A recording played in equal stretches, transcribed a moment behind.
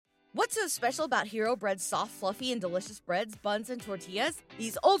What's so special about Hero Bread's soft, fluffy, and delicious breads, buns, and tortillas?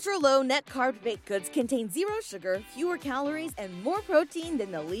 These ultra-low net-carb baked goods contain zero sugar, fewer calories, and more protein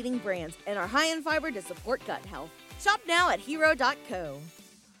than the leading brands, and are high in fiber to support gut health. Shop now at hero.co.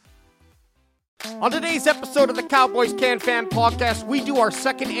 On today's episode of the Cowboys CanFan podcast, we do our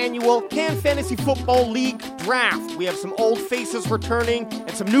second annual Can Fantasy Football League draft. We have some old faces returning and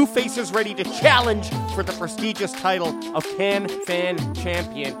some new faces ready to challenge for the prestigious title of CanFan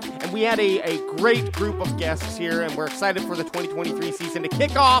Champion. And we had a great group of guests here, and we're excited for the 2023 season to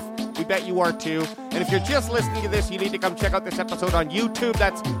kick off. We bet you are too. And if you're just listening to this, you need to come check out this episode on YouTube.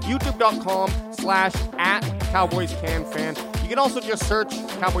 That's youtube.com/@CowboysCanFan. You can also just search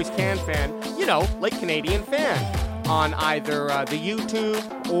Cowboys CanFan, like Canadian fan, on either the YouTube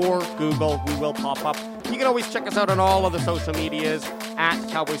or Google. We will pop up. You can always check us out on all of the social medias at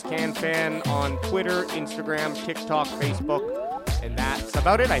Cowboys CanFan on Twitter, Instagram, TikTok, Facebook, and that's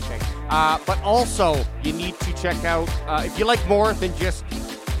about it, I think. But also, you need to check out, if you like more than just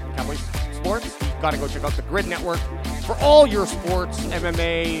Cowboys sports, you've got to go check out the Grid Network for all your sports,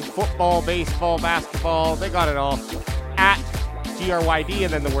 MMA, football, baseball, basketball. They got it all at GRYD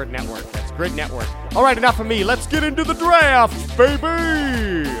and then the word network. That's Grid Network. All right, enough of me. Let's get into the draft,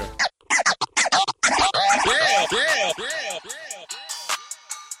 baby!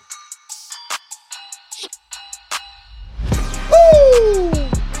 Woo!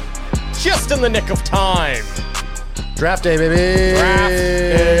 Just in the nick of time. Draft day, baby. Draft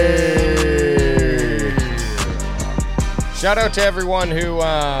day. Shout out to everyone who,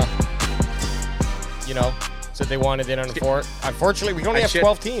 said they wanted in on the fort. Unfortunately, we only have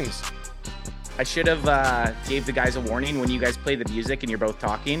 12 teams. I should have gave the guys a warning when you guys play the music and you're both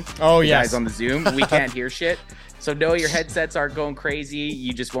talking. Oh, yes. Guys on the Zoom, we can't hear shit. So no, your headsets aren't going crazy.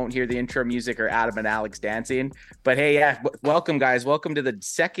 You just won't hear the intro music or Adam and Alex dancing. But hey, yeah, welcome, guys. Welcome to the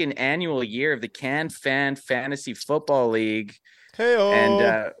second annual year of the CanFan Fantasy Football League. Hey-o.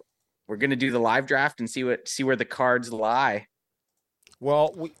 And we're gonna do the live draft and see where the cards lie.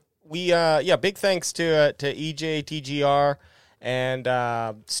 Well, we big thanks to EJ, TGR, and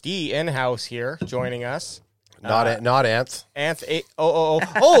Steve in-house here joining us. Not Anth. Anth.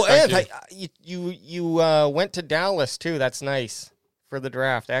 Anth, you went to Dallas too. That's nice for the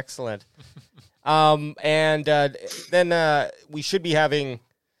draft. Excellent. And then we should be having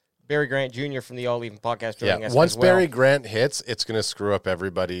Barry Grant Jr. from the All Even podcast joining us. Once as well. Barry Grant hits, it's going to screw up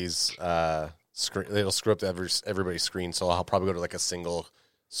everybody's screen. It'll screw up everybody's screen. So I'll probably go to like a single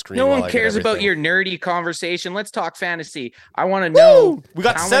screen. No one cares about your nerdy conversation. Let's talk fantasy. I want to know. We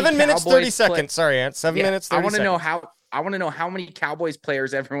got 7 minutes, 30 seconds. Sorry, Ant. 7 minutes, 30 seconds. I want to know how many Cowboys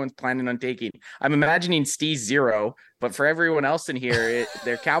players everyone's planning on taking. I'm imagining Steve 0, but for everyone else in here,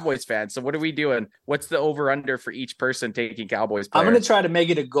 they're Cowboys fans. So what are we doing? What's the over-under for each person taking Cowboys players? I'm going to try to make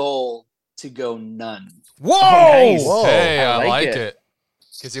it a goal to go none. Whoa! Nice. Whoa. Hey, I like it.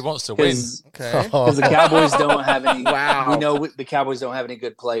 Because he wants to win. Okay. Because the Cowboys don't have any. Wow. We know the Cowboys don't have any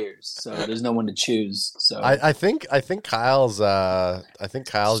good players, so there's no one to choose. So I think Kyle's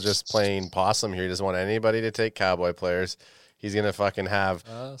just playing possum here. He doesn't want anybody to take Cowboy players. He's gonna fucking have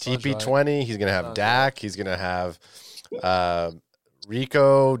TP20. Right. He's gonna have Dak. Right. He's gonna have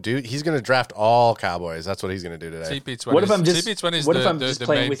Rico. Dude, he's gonna draft all Cowboys. That's what he's gonna do today. TP20. What if I'm just? TP20 is what if I'm just the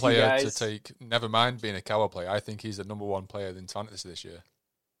playing main with player you guys? to take? Never mind being a Cowboy player. I think he's the number one player in fantasy this year.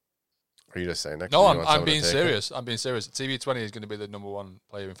 Are you just saying that? No, I'm being serious. I'm being serious. TB20 is going to be the number one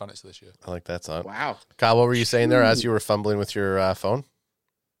player in fantasy this year. I like that thought. Wow. Kyle, what were you saying there as you were fumbling with your phone?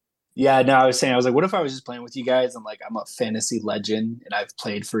 Yeah, no, I was like, what if I was just playing with you guys? I'm like, I'm a fantasy legend, and I've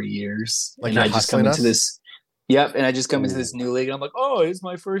played for years. Like and I just come into this. Yep, and I just come into this new league, and I'm like, oh, it's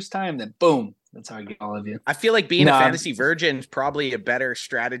my first time. Then boom, that's how I get all of you. I feel like being a fantasy virgin is probably a better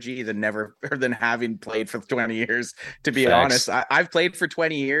strategy than having played for 20 years. To be honest, I've played for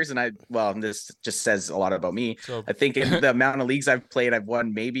 20 years, and this just says a lot about me. So, I think in the amount of leagues I've played, I've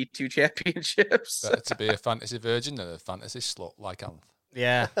won maybe 2 championships. Better to be a fantasy virgin than a fantasy slut like Anth.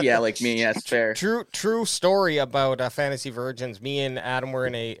 Yeah. Yeah, like me. Yeah, it's fair. True story about fantasy virgins. Me and Adam were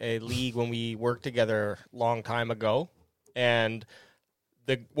in a league when we worked together a long time ago, and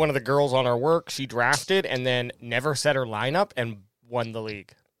one of the girls on our work, she drafted and then never set her lineup and won the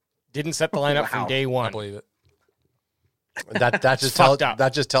league. Didn't set the lineup from day one. I believe it. That just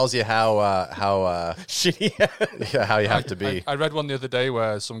tells you how shitty how you have to be. I read one the other day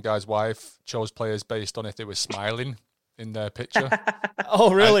where some guy's wife chose players based on if they were smiling in their picture.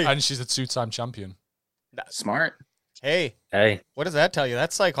 Oh, really? And she's a 2-time champion. Smart. Hey. What does that tell you?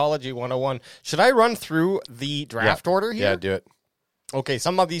 That's psychology 101. Should I run through the draft order here? Yeah, do it. Okay,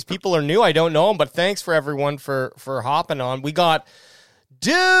 some of these people are new. I don't know them, but thanks for everyone for hopping on. We got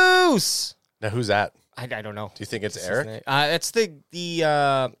Deuce. Now, who's that? I don't know. Do you think it's What's Eric? his name? It's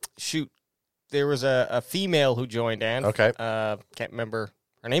the shoot. There was a female who joined, and Okay. can't remember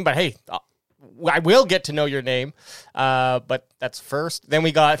her name, but hey, I will get to know your name. But that's first. Then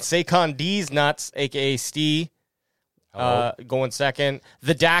we got Saquon D's Nuts, aka Steve, going second.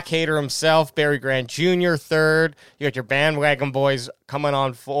 The Dak hater himself, Barry Grant Jr. third. You got your bandwagon boys coming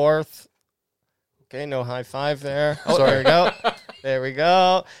on fourth. Okay, no high five there. Oh, there we go. There we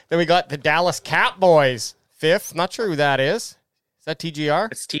go. Then we got the Dallas Catboys fifth. Not sure who that is. Is that TGR?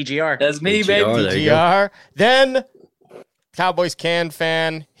 It's TGR. That's me, TGR, baby. there you TGR. Then Cowboys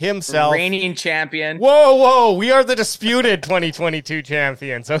CanFan himself. Reigning champion. Whoa. We are the disputed 2022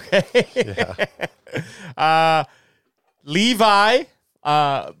 champions. Okay. Yeah. Levi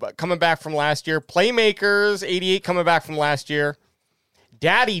coming back from last year. Playmakers 88 coming back from last year.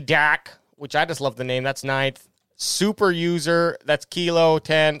 Daddy Dak, which I just love the name. That's 9th. Super User, that's Kilo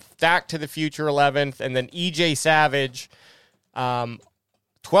 10th. Dak to the Future 11th. And then EJ Savage 12th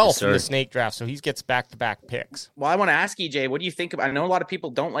Yes, in the sir. snake draft. So he gets back-to-back picks. Well, I want to ask EJ, what do you think of? I know a lot of people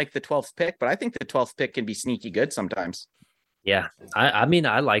don't like the 12th pick, but I think the 12th pick can be sneaky good sometimes. Yeah, I mean,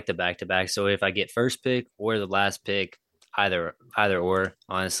 I like the back-to-back. So if I get first pick or the last pick, either or,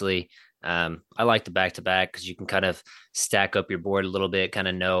 honestly, I like the back-to-back because you can kind of stack up your board a little bit, kind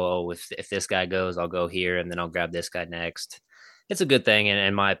of know, if this guy goes, I'll go here, and then I'll grab this guy next. It's a good thing,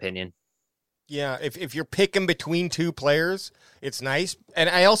 in my opinion. Yeah, if you're picking between two players, it's nice. And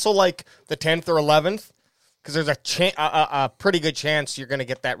I also like the 10th or 11th because there's a pretty good chance you're going to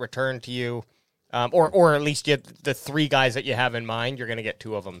get that return to you. Or at least get the three guys that you have in mind. You're going to get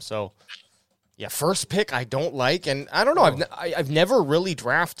two of them. So, yeah, first pick I don't like. And I don't know. I've never really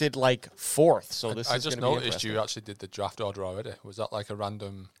drafted like fourth. So this I is just gonna be noticed you actually did the draft order already. Was that like a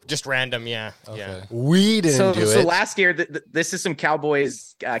random? just random, yeah. Okay. Yeah. We didn't do So it. last year, this is some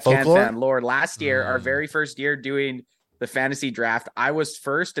Cowboys Folklore? CanFan lore. Last year, our very first year doing the fantasy draft, I was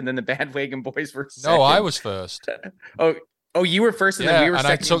first, and then the bandwagon boys were second. No, I was first. Oh, you were first, and then Yeah, we were and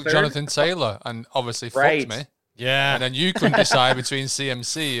I second. took and third? Jonathan Taylor, and obviously Right. fucked me. Yeah. And then you couldn't decide between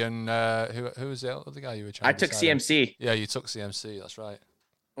CMC and who was the other guy you were trying I to took decide on? CMC. Yeah, you took CMC. That's right.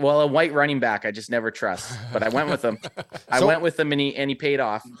 Well, a white running back, I just never trust, but I went with him. I went with him, and he paid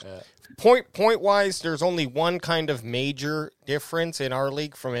off. Point wise, there's only one kind of major difference in our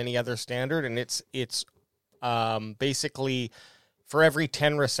league from any other standard, and it's basically for every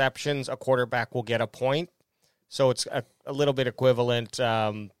 10 receptions, a quarterback will get a point. So it's a little bit equivalent.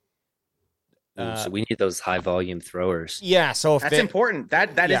 So we need those high volume throwers. Yeah, so if That's important.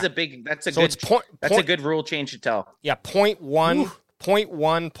 That's a So good. it's point. That's a good rule change to tell. Yeah,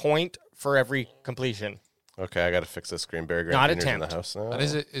 0.1 point for every completion. Okay, I got to fix this screen. Barry Grant Not Jr.'s in attempt. the house now. And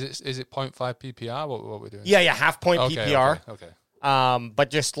is it 0.5 PPR? What we're doing? Yeah, half point Okay, PPR. Okay. But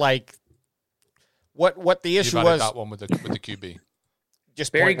just like what the issue You've added was, that one with the QB.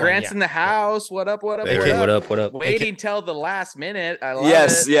 just Barry 0.1, Grant's yeah. in the house. What up? What up? Okay, What up? Waiting till the last minute. I love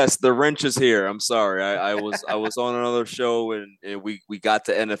Yes, it. yes, the wrench is here. I'm sorry. I was on another show and we got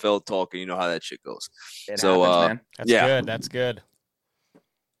to NFL talk, and you know how that shit goes. It So, happens, man. That's Yeah. good. That's good.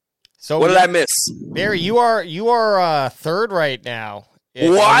 So What did I miss? Barry, you are third right now.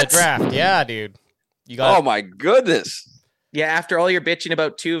 On the What? draft? Yeah, dude. You got. Oh my goodness. Yeah, after all your bitching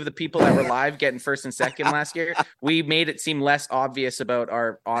about two of the people that were live getting first and second last year, we made it seem less obvious about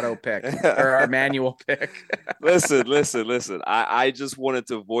our auto pick or our manual pick. Listen. I just wanted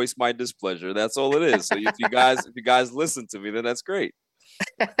to voice my displeasure. That's all it is. So if you guys listen to me, then that's great.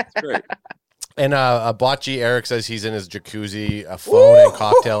 That's great. And Botchy Eric says he's in his jacuzzi, a phone and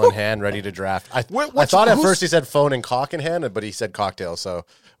cocktail in hand, ready to draft. I thought at first he said phone and cock in hand, but he said cocktail, so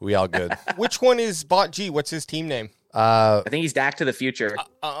we all good. Which one is Bot G? What's his team name? I think he's Dak to the future.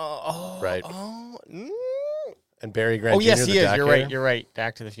 Right. Oh, And Barry Grant Jr., yes, the he is. Dak You're hater? right. You're right.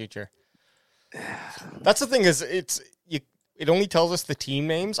 Back to the Future. That's the thing is, it only tells us the team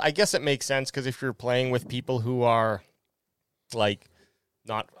names. I guess it makes sense because if you're playing with people who are like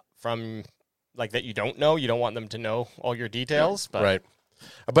not from like that you don't know, you don't want them to know all your details. But Right.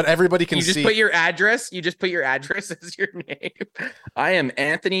 But everybody can You just see. put your address. You just put your address as your name. I am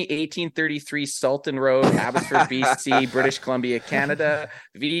Anthony, 1833 Sultan Road, Abbotsford, BC, British Columbia, Canada,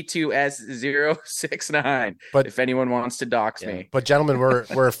 V2S069. But- if anyone wants to dox me, But gentlemen,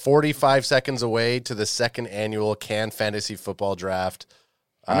 we're 45 seconds away to the second annual Can Fantasy Football Draft.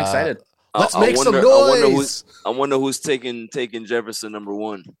 I'm excited. Let's I make some wonder noise. I wonder who's taking Jefferson number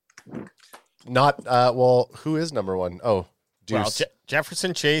one. Not well. Who is number one? Oh, well, Deuce.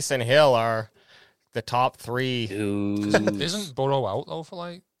 Jefferson, Chase, and Hill are the top three. Dude. Isn't Burrow out though for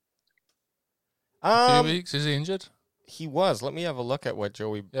like a few Um, weeks? Is he injured? He was. Let me have a look at what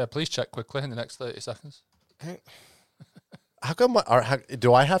Joey. Yeah, please check quickly in the next 30 seconds. How come?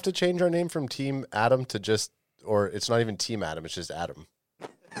 Do I have to change our name from Team Adam to just, or it's not even Team Adam? It's just Adam.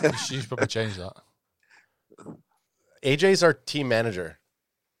 You should probably change that. AJ's our team manager.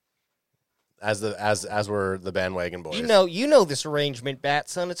 As we're the bandwagon boys. You know this arrangement,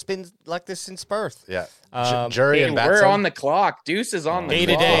 Batson. It's been like this since birth. Yeah. Jury Hey, and we're on the clock. Deuce is on Day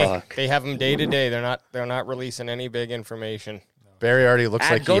the to clock. day. They have them day to day. They're not releasing any big information. Barry already looks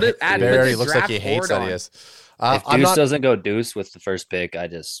like he hates that he is. If Deuce doesn't go Deuce with the first pick, I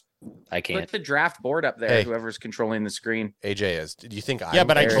can't. Put the draft board up there. Hey. Whoever's controlling the screen. AJ is. Do you think? Yeah,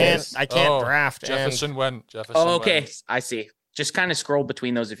 but I can't Oh, draft. Jefferson went. Jefferson Oh, okay. went. I see. Just kind of scroll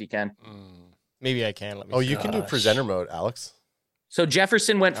between those if you can. Maybe I can. Let me. Oh, see. you can do presenter mode, Alex. So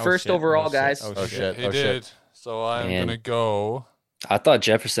Jefferson went first shit. overall, Oh, shit. guys. Oh shit! He Oh did. shit! So I'm Man. gonna go. I thought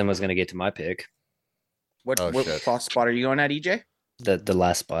Jefferson was going to get to my pick, What shit. spot are you going at, EJ? the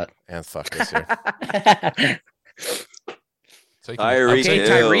last spot. And fuck this here. Taking Tyreek Okay, Hill.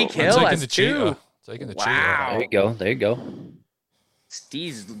 Tyreek Hill taking has the two. cheetah. Taking the Wow. There you go.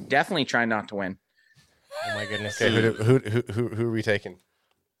 Steve's definitely trying not to win. Oh my goodness. Okay, who are we taking?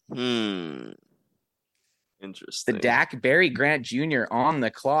 Interesting. The Dak Barry Grant Jr. on the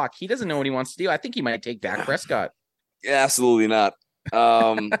clock. He doesn't know what he wants to do. I think he might take Dak Prescott. Absolutely not.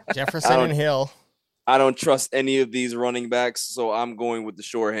 Jefferson and Hill. I don't trust any of these running backs, so I'm going with the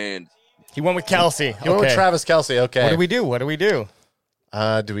shorthand. He went with Kelsey. You went with Travis Kelce. Okay. What do we do?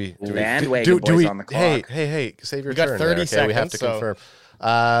 Do we Bandwagon boys on the clock. Hey, save your We got turn. 30 there, okay? seconds. We have to so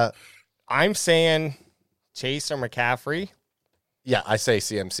confirm. I'm saying Chase or McCaffrey. Yeah, I say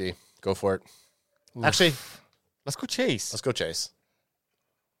CMC. Go for it. Actually, let's go Chase. let's go Chase.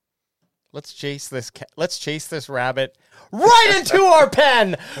 Let's chase this rabbit right into our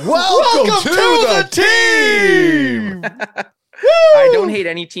pen. Welcome to the team. I don't hate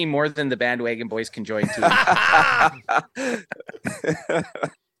any team more than the bandwagon boys can join too.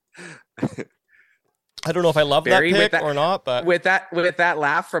 I don't know if I love Barry, that with pick that- or not, but with that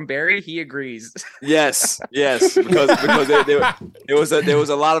laugh from Barry, he agrees. Yes, because there was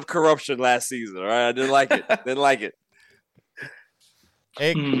a lot of corruption last season. All right, I didn't like it.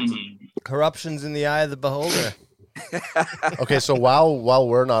 hey, corruption's in the eye of the beholder. Okay, so while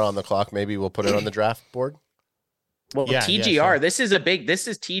we're not on the clock, maybe we'll put it on the draft board. Well, Yeah, TGR, sure. this is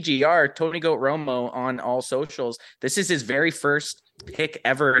TGR, Tony Goat Romo on all socials. This is his very first pick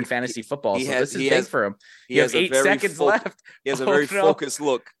ever in fantasy football. This is big for him. He You has have a 8 very seconds left. He has a Oh, very no. focused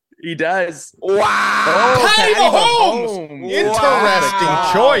look. He does. Wow! Oh, Patty Mahomes. Interesting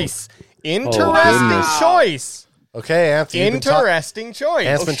Wow. choice. goodness. Choice. Okay, Anthony. Interesting choice.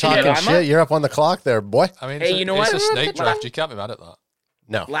 Ant's been shit, talking I'm shit. You're up on the clock there, boy. I mean, Hey, you know it's what? a snake draft. You can't be mad at that.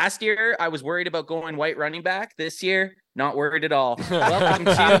 No. Last year, I was worried about going white running back. This year, not worried at all. Welcome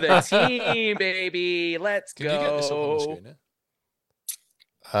to the team, baby. Let's Can you get this up on the go. screen? Yeah?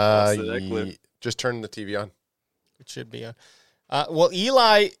 I'll see that clip. Just turn the TV on. It should be on. Well,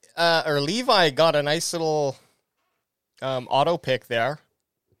 Levi got a nice little auto pick there.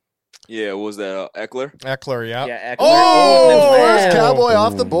 Yeah, what was that Eckler? Eckler, yeah. Yeah, Eckler. Oh, and first then- Cowboy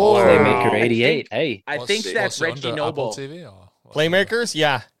off the board. Playmaker I 88. think- Hey, I think What's- that's What's it Reggie under Noble. Apple TV or what's it? Playmakers,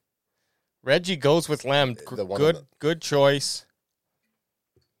 yeah. Reggie goes with Lamb. The one on Good choice.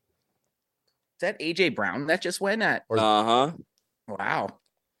 Is that AJ Brown that just went at? Uh-huh. Wow,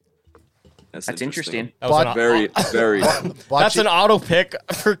 that's interesting. That was But- an, Very, very. that's an auto pick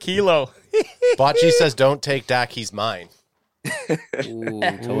for Kilo. Bocce says, "Don't take Dak. He's mine." ooh,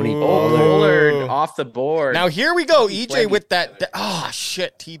 Tony Ooh. Oh, Pollard. Pollard off the board. Now here we go. EJ Plenty. with that. Oh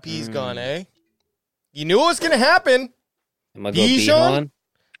shit, TP's gone, eh? You knew it was gonna happen. Am I go Bijan? Bijan?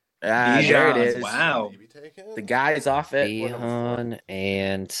 there it Bijan, is. wow. The guy's off it. Bijan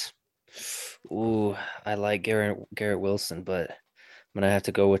and I like Garrett Wilson, but I'm gonna have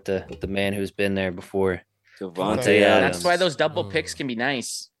to go with the man who's been there before. Devontae Yeah, Adams. That's why those double picks can be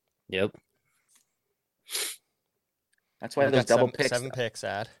nice. Yep. That's why We those got double picks. seven picks,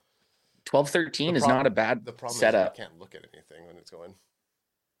 ad. 12-13 The is problem- not a bad The problem setup. is you can't look at anything when it's going.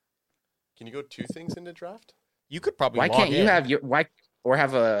 Can you go two things into draft? You could probably. Why log can't you in. have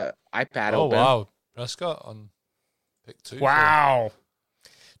have a iPad Oh open? wow, Prescott on pick 2. Wow.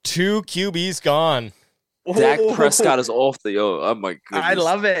 2 QBs gone. Dak Prescott is off the oh my goodness. I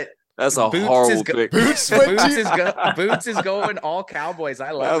love it. That's a Boots horrible is go- pick. Boots Boots is going all Cowboys. I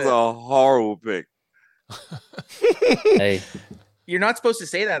love That's it. a horrible pick. Hey, You're not supposed to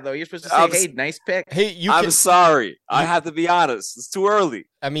say that though. You're supposed to say, I'm "Hey, nice pick." Hey, you I'm can. sorry. I have to be honest. It's too early.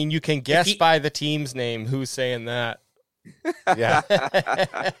 I mean, you can guess he- by the team's name who's saying that. Yeah.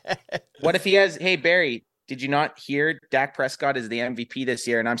 What if he has? Hey Barry, Did you not hear Dak Prescott is the MVP this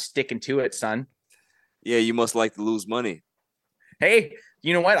year, and I'm sticking to it, son. Yeah, you must like to lose money. Hey,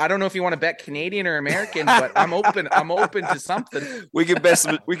 you know what? I don't know if you want to bet Canadian or American, but I'm open. I'm open to something. We can bet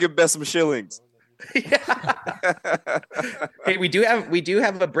some shillings. Hey, we do have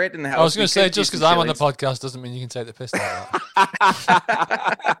a Brit in the house. I was going to say, just because I'm on the podcast doesn't mean you can take the piss out of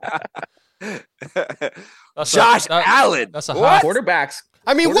that. Josh Allen. That's a what? Quarterbacks.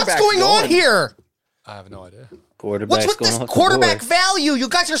 I mean, what's going on here? I have no idea. What's with this quarterback value? You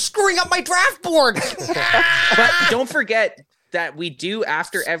guys are screwing up my draft board. But don't forget that we do,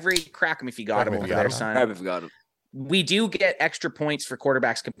 after every crack him if you got him over there, son. Crack him if you got him. We do get extra points for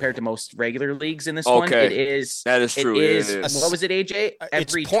quarterbacks compared to most regular leagues in this one. That is true. It is. What was it, AJ?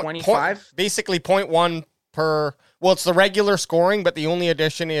 Every 25? Basically 0.1 per. Well, it's the regular scoring, but the only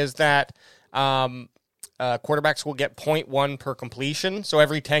addition is that quarterbacks will get 0.1 per completion. So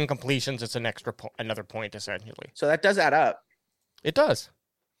every 10 completions, it's an extra another point, essentially. So that does add up. It does.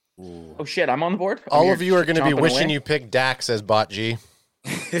 Ooh. Oh, shit. I'm on the board. All of you are going to be wishing you picked Dak, says Bot G.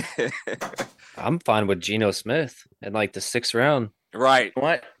 I'm fine with Geno Smith in like the 6th round. Right.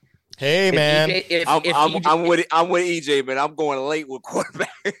 What? Hey, man. I'm with EJ, man. I'm going late with quarterback.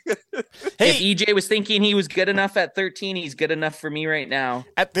 If EJ was thinking he was good enough at 13, he's good enough for me right now.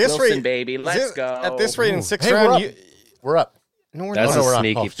 At this Wilson, rate, baby, let's go. At this rate, in 6th round, we're up. No, we're That's not. a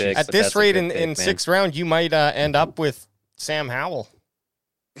sneaky pick. At this rate, in 6th round, you might end up with Sam Howell.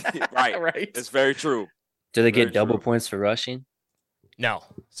 Right. It's very true. Do they get double points for rushing? No.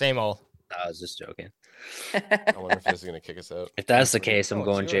 Same old. I was just joking. I wonder if this is going to kick us out. If that's the case, I'm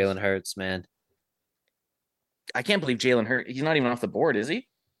going Jalen Hurts, man. I can't believe Jalen Hurts. He's not even off the board, is he?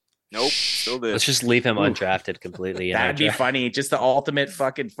 Nope. Still did. Let's just leave him undrafted completely. That'd be funny. Just the ultimate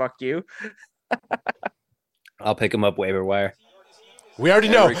fucking fuck you. I'll pick him up waiver wire. We already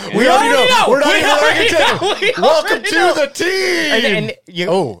know. We already know. We're not even arguing. Welcome to the team.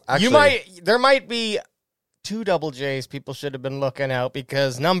 And there might be 2 double J's people should have been looking out,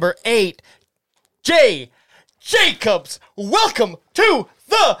 because number 8, Jay Jacobs. Welcome to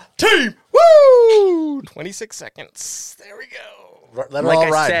the team. Woo! 26 seconds. There we go.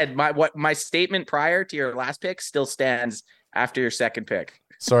 Like I said, my statement prior to your last pick still stands after your second pick.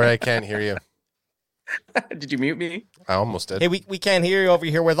 Sorry, I can't hear you. Did you mute me? I almost did. Hey, we can't hear you over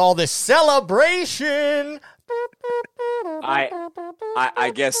here with all this celebration.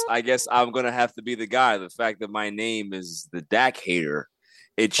 I guess I'm gonna have to be the guy. The fact that my name is the Dak hater,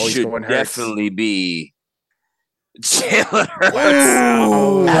 it should definitely be Jalen Hurts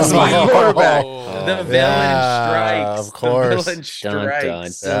as my quarterback. The villain strikes. Of course. The villain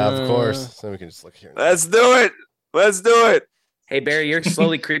strikes. Yeah, of course. So we can just look here. Let's do it. Hey, Barry, you're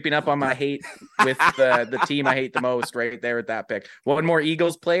slowly creeping up on my hate with the team I hate the most right there with that pick. One more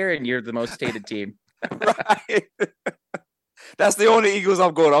Eagles player, and you're the most hated team. Right. That's the only Eagles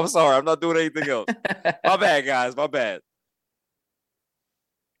I'm going. I'm sorry. I'm not doing anything else. My bad, guys. My bad.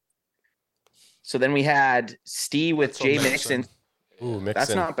 So then we had Steve with Jay Mixon. Ooh, Mixon.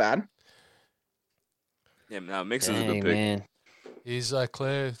 That's not bad. Yeah, now Mixon's a good pick. Man. He's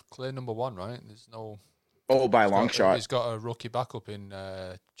clear number 1, right? There's no. Oh, by a long shot. He's got a rookie backup in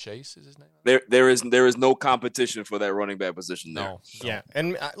Chase, is his name? There is no competition for that running back position there. No. Yeah,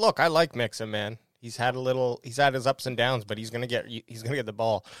 and look, I like Mixon, man. He's had his ups and downs, but he's gonna get the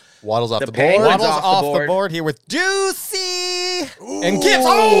ball. Waddle's off the board. Waddle's off the board here with Juicy and Gibbs.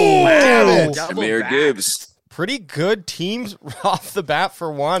 Oh, wow. Jahmyr Gibbs. Pretty good teams off the bat for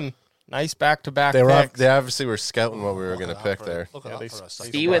one. Nice back-to-back. They obviously were scouting what we were going to pick there.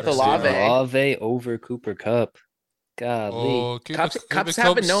 Steve with Olave. Olave over Cooper Kupp. Golly. Oh, Kupp's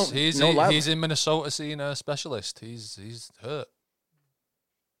having no love. He's in Minnesota seeing a specialist. He's hurt.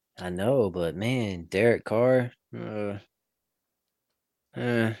 I know, but man, Derek Carr. I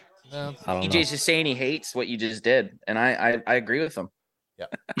don't know. EJ's just saying he hates what you just did, and I agree with him. Yeah.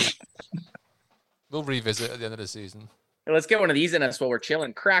 We'll revisit at the end of the season. Let's get one of these in us while we're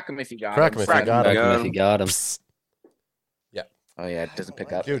chilling. Crack him if you got him. Crack him if you got him. Yeah. Oh yeah, it doesn't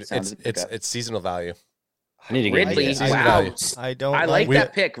pick up. Dude, it's seasonal value. I need to get Ridley. Value. Wow. I like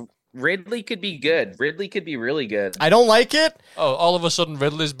that pick. Ridley could be good. Ridley could be really good. I don't like it. Oh, all of a sudden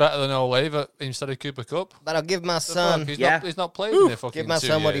Ridley's better than Olave instead of Cooper Kupp. But I'll give my son. He's not played in there fucking give my 2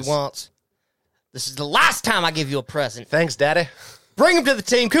 son what he years. wants. This is the last time I give you a present. Thanks, Daddy. Bring him to the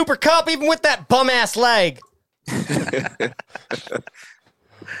team, Cooper Kupp, even with that bum ass leg.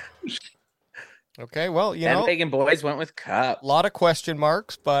 Okay, well, you know, Bandwagon boys went with Kupp. A lot of question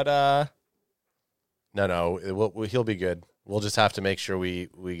marks, but no, he'll be good. We'll just have to make sure we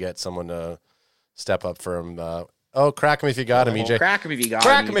get someone to step up for him. Crack him if you got him, EJ. Crack him if you got him.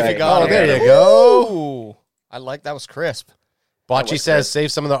 Crack him if you got him. There you go. I like that was crisp. Bocce says,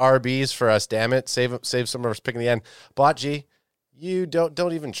 save some of the RBs for us, damn it. Save some of us picking the end. Bocce, you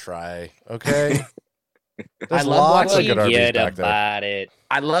don't even try, okay? There's lots of good RBs back there.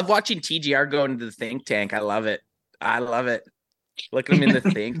 I love watching TGR go into the think tank. I love it. Look at him in the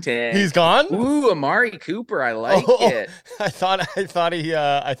think tank. He's gone? Ooh, Amari Cooper. I like it. I thought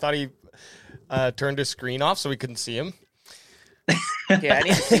he turned his screen off so we couldn't see him. Okay, I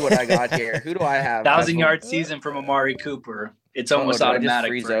need to see what I got here. Who do I have? 1,000-yard season from Amari Cooper. It's almost automatic.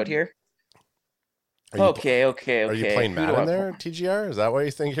 Freeze out here. Okay. Are you playing Madden there, TGR? Is that why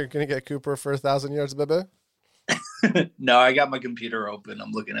you think you're going to get Cooper for 1,000 yards, baby? No, I got my computer open.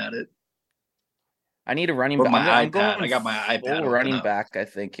 I'm looking at it. I need a running back. I got my iPad. Running back, I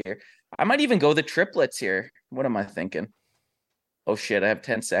think here. I might even go the triplets here. What am I thinking? Oh shit! I have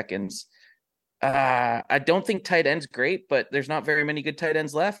 10 seconds. I don't think tight end's great, but there's not very many good tight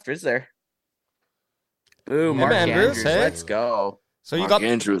ends left, is there? Ooh, Mark Andrews. Hey. Let's go. So you got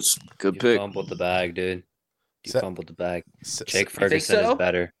Andrews. Good pick. Fumbled the bag, dude. You fumbled the bag. Jake Ferguson is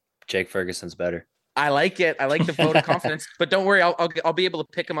better. Jake Ferguson's better. I like it. I like the vote of confidence. But don't worry, I'll be able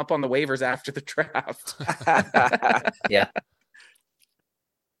to pick him up on the waivers after the draft. Yeah.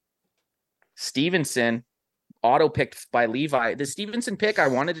 Stevenson, auto picked by Levi. The Stevenson pick, I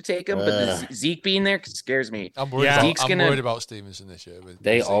wanted to take him, but the Zeke being there scares me. I'm worried about Stevenson this year.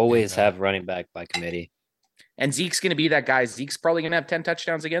 They always have running back by committee. And Zeke's going to be that guy. Zeke's probably going to have 10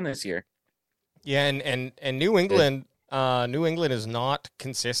 touchdowns again this year. Yeah, and New England is not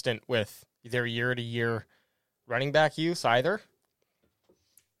consistent with their year-to-year running back use either.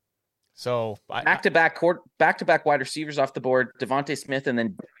 So back-to-back wide receivers off the board, Devontae Smith and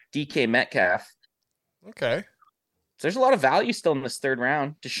then DK Metcalf. Okay. So there's a lot of value still in this third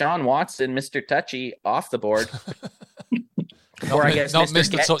round. Deshaun Watson, Mr. Touchy, off the board. Or I guess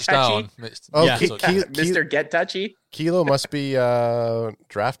Mr. Touchdown. Mr. Get Touchy. Kilo must be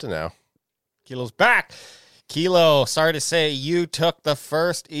drafted now. Kilo's back. Kilo, sorry to say, you took the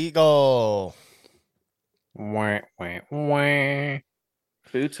first Eagle.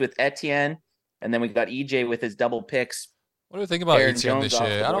 Boots with Etienne, and then we got EJ with his double picks. What do we think about Etienne this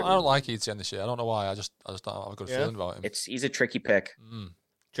year? I don't like Etienne this year. I don't know why. I just don't have a good feeling about him. He's a tricky pick.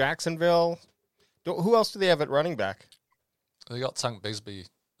 Jacksonville. Who else do they have at running back? They got Tank Bigsby.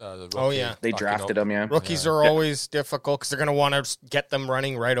 They drafted him. Yeah, rookies are always difficult because they're going to want to get them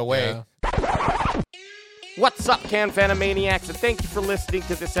running right away. Yeah. What's up, CanFan Maniacs, and thank you for listening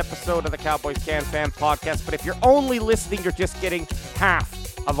to this episode of the Cowboys CanFan podcast. But if you're only listening, you're just getting half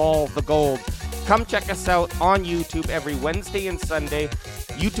of all the gold. Come check us out on YouTube every Wednesday and Sunday,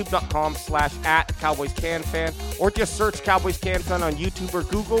 youtube.com/@CowboysCanFan, or just search Cowboys CanFan on YouTube or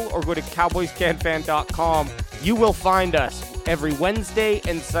Google, or go to CowboysCanFan.com. You will find us every Wednesday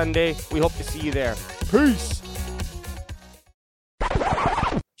and Sunday. We hope to see you there. Peace.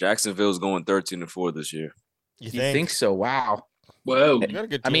 Jacksonville's going 13-4 this year. You think so? Wow. Whoa.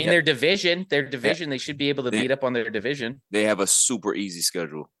 I mean, their division, they should be able to beat up on their division. They have a super easy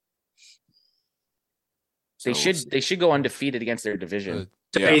schedule. They should go undefeated against their division.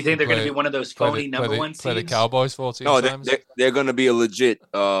 Do you think they're going to be one of those phony number one seeds? Play the Cowboys 14 times? They're going to be a legit,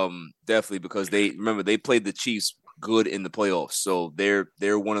 definitely, because they played the Chiefs good in the playoffs. So they're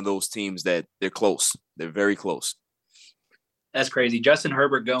one of those teams that they're close. They're very close. That's crazy. Justin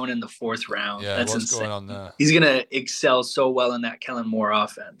Herbert going in the 4th round. Yeah, that's what's insane. going on there? He's going to excel so well in that Kellen Moore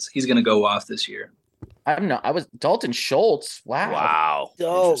offense. He's going to go off this year. I was Dalton Schultz. Wow.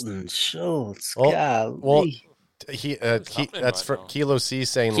 Dalton Schultz. Well, that's for Kilo C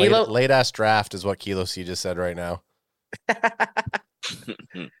saying late ass draft is what Kilo C just said right now.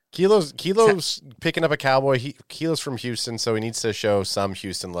 Kilo's picking up a Cowboy. Kilo's from Houston, so he needs to show some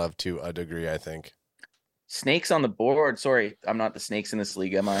Houston love to a degree, I think. Snakes on the board. Sorry, I'm not the snakes in this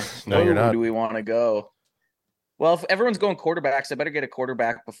league, am I? No, you're not. Who do we want to go? Well, if everyone's going quarterbacks, I better get a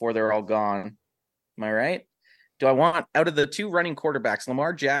quarterback before they're all gone. Am I right? Do I want, out of the two running quarterbacks,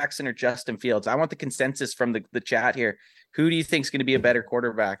 Lamar Jackson or Justin Fields? I want the consensus from the chat here. Who do you think is going to be a better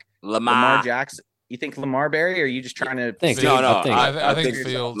quarterback? Lamar Jackson. You think Lamar, Barry, or are you just trying to... I think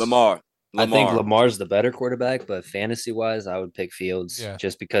Fields. Lamar. I think Lamar's the better quarterback, but fantasy-wise, I would pick Fields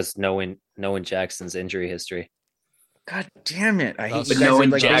just because knowing Jackson's injury history. God damn it! I hate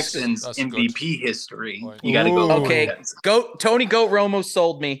knowing Jackson's MVP history. You got to go. Okay, Tony Goat Romo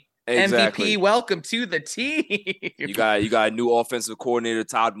sold me. Exactly. MVP, welcome to the team. You got a new offensive coordinator.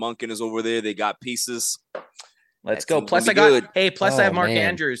 Todd Monken is over there. They got pieces. Let's go. Plus, I have Mark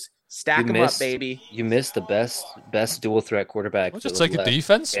Andrews. Stack them up, baby. You missed the best dual threat quarterback. Just take a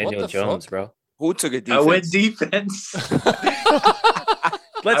defense. Daniel Jones, bro. Who took a defense? I went defense.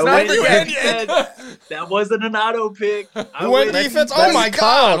 Let's not forget. That wasn't an auto pick. Who went defense? Oh my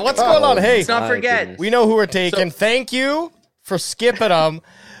God. What's going on? Hey, Let's not forget. We know who we're taking. Thank you for skipping them.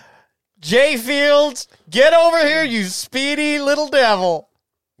 Jay Fields, get over here, you speedy little devil.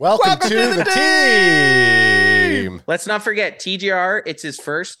 Welcome to the team. Let's not forget TGR. It's his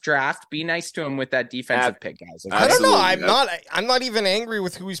first draft. Be nice to him with that defensive pick, guys. I don't know. I'm not even angry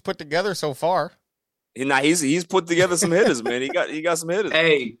with who he's put together so far. He's put together some hitters, man. He got some hitters.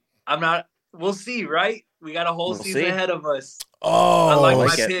 Hey, I'm not. We'll see, right? We got a whole season ahead of us. Oh, I like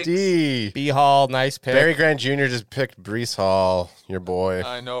my picks. B Hall, nice pick. Barry Grant Jr. just picked Brees Hall, your boy.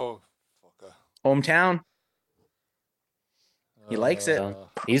 I know. Hometown. He likes it.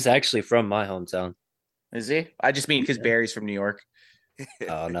 He's actually from my hometown. Is he? I just mean because Barry's from New York.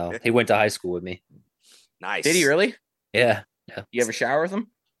 Oh, no. He went to high school with me. Nice. Did he really? Yeah. You ever shower with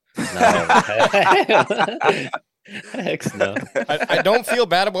him? No. Heck no. I don't feel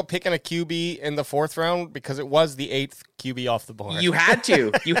bad about picking a QB in the 4th round because it was the 8th QB off the board. You had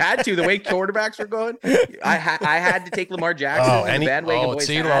to. The way quarterbacks were going. I had to take Lamar Jackson. The bandwagon boys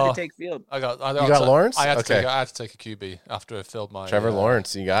had to take Field. You got Lawrence? I had to take a QB after I filled my Trevor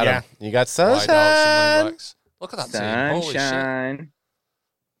Lawrence. You got him. You got Sunshine. Look at that team. Sunshine.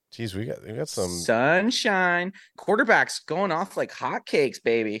 Jeez, we got some Sunshine. Quarterbacks going off like hotcakes,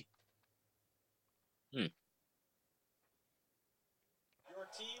 baby.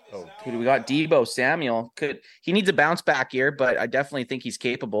 Oh, dude, we got Debo Samuel. He needs a bounce back year, but I definitely think he's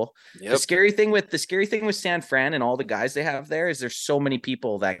capable. Yep. The scary thing with San Fran and all the guys they have there is there's so many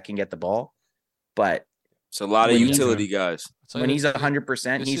people that can get the ball, but it's a lot of utility guys. When he's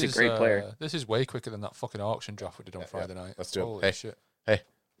 100%, he's a great player. This is way quicker than that fucking auction draft we did on Friday night. Let's do it. Holy shit. Hey,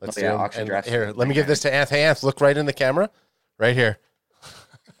 let's do auction draft. Here, let me give this to Anth. Hey, Anth, look right in the camera, right here.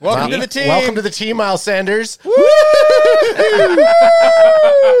 Welcome to the team. Welcome to the team, Miles Sanders.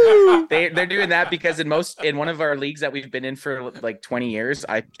 They're doing that because in one of our leagues that we've been in for like 20 years,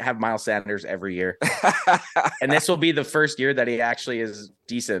 I have Miles Sanders every year. And this will be the first year that he actually is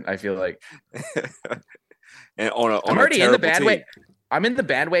decent, I feel like. And I'm already in the bandwagon. I'm in the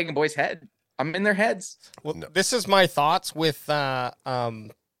bandwagon boys' head. I'm in their heads. Well, this is my thoughts with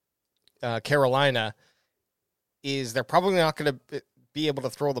Carolina is they're probably not going to be able to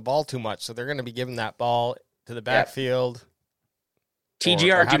throw the ball too much, so they're going to be giving that ball to the backfield.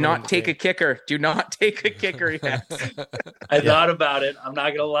 TGR, do not take a kicker. Do not take a kicker yet. I thought about it. I'm not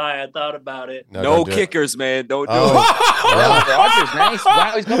going to lie. I thought about it. No kickers, man. Don't do it. Rodgers, nice.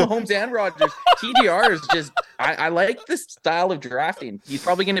 Wow, he's going Holmes and Rodgers. TGR is just, I like this style of drafting. He's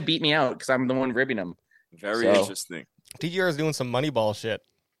probably going to beat me out because I'm the one ribbing him. Very interesting. TGR is doing some money ball shit.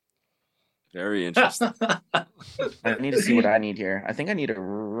 Very interesting. I need to see what I need here. I think I need a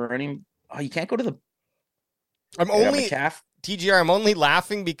running. Oh, you can't go to the. TGR. I'm only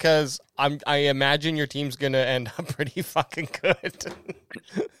laughing because I imagine your team's gonna end up pretty fucking good.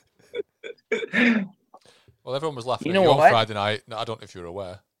 Well, everyone was laughing at you on Friday night. No, I don't know if you're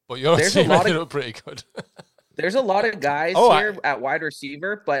aware, but your team ended up pretty good. There's a lot of guys here at wide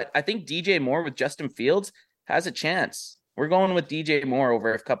receiver, but I think DJ Moore with Justin Fields has a chance. We're going with DJ Moore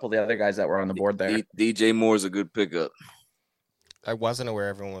over a couple of the other guys that were on the board there. DJ Moore's a good pickup. I wasn't aware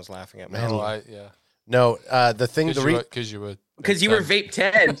everyone was laughing at me. No, the thing because you were vape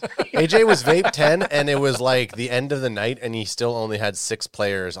 10. AJ was vape 10, and it was like the end of the night, and he still only had 6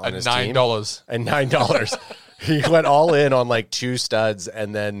 players on his team. And $9. He went all in on like 2 studs,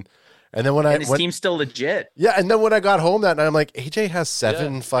 and then when his team's still legit. Yeah, and then when I got home that night, I'm like, AJ has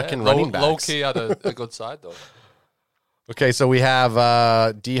 7 fucking running backs. Low key had a good side though. Okay, so we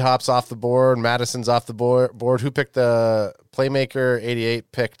have D-Hop's off the board, Madison's off the board. Who picked the playmaker?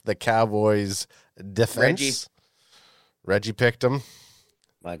 88 picked the Cowboys defense. Reggie picked him.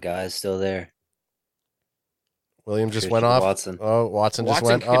 My guy's still there. William just went off. Watson. Oh, Watson just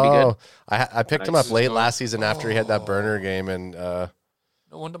went. Oh, I picked him up late last season after he had that burner game, and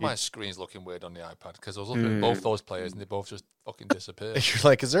no wonder my screen's looking weird on the iPad because I was looking at both those players and they both just fucking disappeared. You're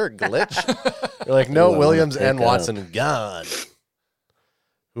like, is there a glitch? You're like, no, Williams and Watson gone.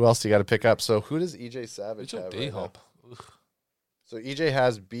 Who else do you got to pick up? So who does EJ Savage have? D-Hop. So EJ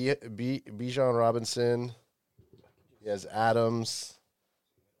has Bijan Robinson. He has Adams,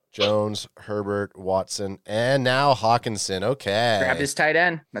 Jones, Herbert, Watson, and now Hawkinson. Okay. Grab his tight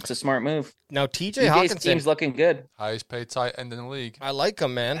end. That's a smart move. Now, TJ Hawkinson team's looking good. Highest paid tight end in the league. I like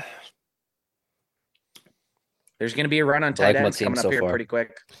him, man. There's going to be a run on tight ends coming up here pretty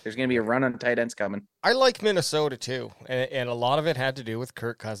quick. There's going to be a run on tight ends coming. I like Minnesota, too. And a lot of it had to do with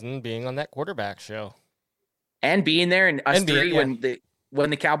Kirk Cousins being on that quarterback show. And being there and us three when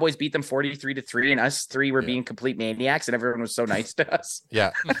the Cowboys beat them 43-3 and us three were being complete maniacs and everyone was so nice to us.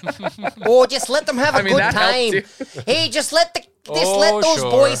 Yeah. Oh, just let them have a good time. Hey, just let those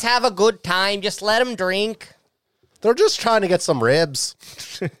boys have a good time. Just let them drink. They're just trying to get some ribs.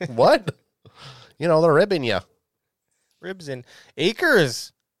 What? They're ribbing you. Ribs and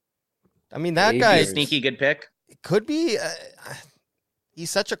Akers. I mean, that guy. A sneaky good pick. Could be.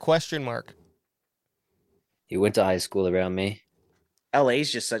 He's such a question mark. He went to high school around me.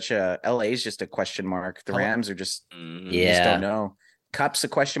 LA's just a question mark. The Rams are just, you just don't know. Cup's a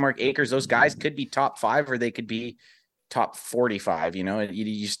question mark. Akers, those guys could be top 5 or they could be top 45.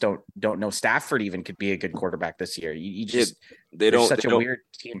 You just don't know. Stafford even could be a good quarterback this year. Weird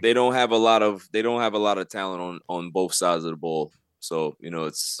team. They don't have a lot of talent on both sides of the ball. So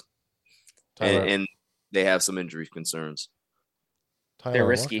it's and they have some injury concerns. They're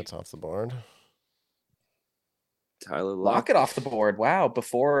risky. It's off the board. Tyler Lockett off the board. Wow.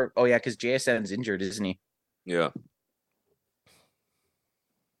 Because JSN's injured, isn't he? Yeah.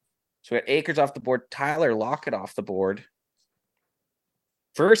 So we got Akers off the board. Tyler Lockett off the board.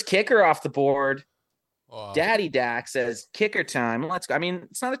 First kicker off the board. Wow. Daddy Dak says kicker time. Let's go. I mean,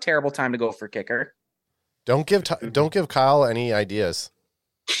 it's not a terrible time to go for kicker. Don't give Kyle any ideas.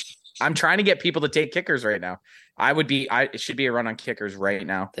 I'm trying to get people to take kickers right now. It should be a run on kickers right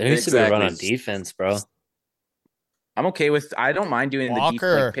now. There needs to be a run on defense, bro. I'm okay with. I don't mind doing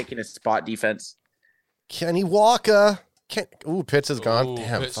picking a spot defense. Kenny Walker. Pitts is gone.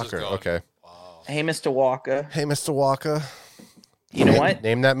 Damn, Pitts fucker. Gone. Okay. Wow. Hey, Mr. Walker. You know what?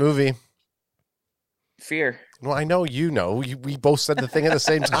 Name that movie. Fear. Well, I know you know. We both said the thing at the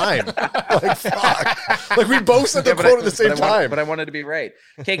same time. Like, fuck. Like, we both said the quote at the same time. But I wanted to be right.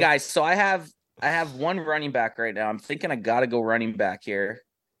 Okay, guys. So I have one running back right now. I'm thinking I got to go running back here.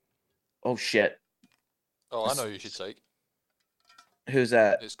 Oh, shit. Oh, I know you should take. Who's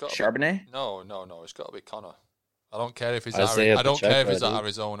that? Charbonnet? No. It's got to be Connor. I don't care if he's I don't care if he's at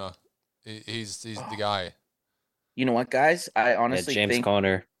Arizona. He's the guy. You know what, guys? I honestly James think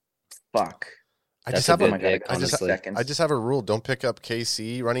Conner. Fuck. I just have a rule. Don't pick up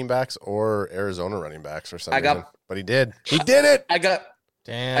KC running backs or Arizona running backs or something. But he did. He did it. I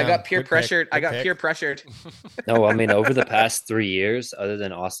got peer pressured. Peer pressured. No, I mean, over the past 3 years, other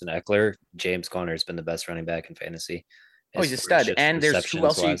than Austin Eckler, James Conner has been the best running back in fantasy. Oh, he's a stud. And there's who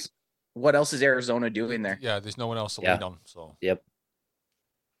else? What else is Arizona doing there? Yeah, there's no one else to lean on. So yep.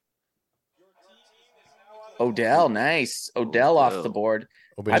 Odell, nice. Odell off the board.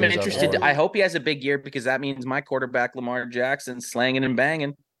 I'm interested. I hope he has a big year because that means my quarterback, Lamar Jackson, slanging and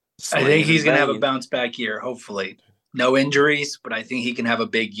banging. I think he's going to have a bounce back year, hopefully. No injuries, but I think he can have a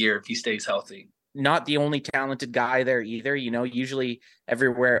big year if he stays healthy. Not the only talented guy there either. Usually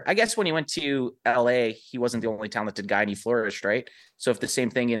everywhere. I guess when he went to LA, he wasn't the only talented guy and he flourished, right? So if the same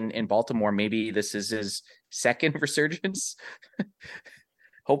thing in Baltimore, maybe this is his second resurgence.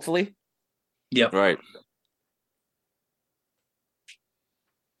 Hopefully. Yep. Right.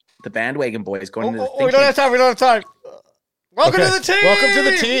 The bandwagon boys going into the we don't have time. Welcome to the team. Welcome to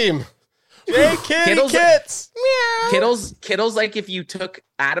the team. Hey, Kits. Kittle's like if you took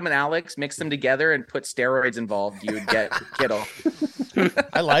Adam and Alex, mixed them together, and put steroids involved, you would get Kittle.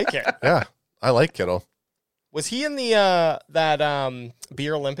 I like it. Yeah, I like Kittle. Was he in the that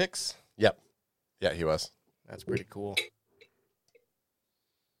beer Olympics? Yep. Yeah, he was. That's pretty cool.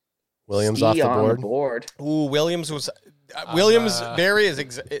 Williams off the board. Ooh, Williams was. Barry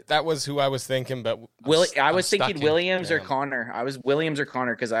is that was who I was thinking, but I was thinking Williams or Connor. Williams or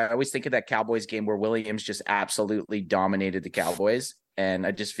Connor because I always think of that Cowboys game where Williams just absolutely dominated the Cowboys, and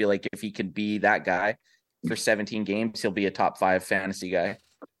I just feel like if he could be that guy for 17 games, he'll be a top 5 fantasy guy.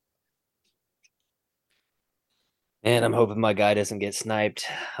 And I'm hoping my guy doesn't get sniped.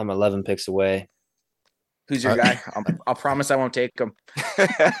 I'm 11 picks away. Who's your guy? I'll promise I won't take him.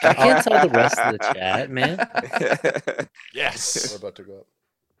 I can't tell the rest of the chat, man. Yes. We're about to go up.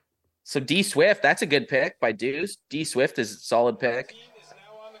 So D Swift, that's a good pick by Deuce. D Swift is a solid pick.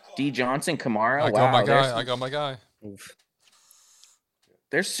 D Johnson, Kamara. I got my guy. Oof.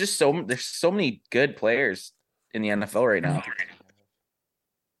 There's so many good players in the NFL right now.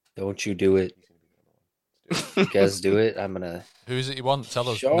 Don't you do it. You guys do it. I'm gonna. Who is it you want? Tell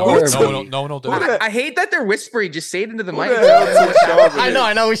us. Sure. No one will do it. I hate that they're whispering. Just say it into the mic.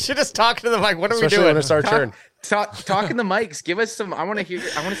 I know. We should just talk to the mic. What are we doing? When it's our turn. Talk in the mics. Give us some. I want to see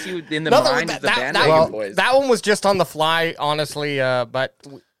you in the mind of the bandwagon boys. That one was just on the fly, honestly. But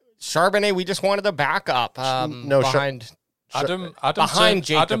Charbonnet, we just wanted a backup. Behind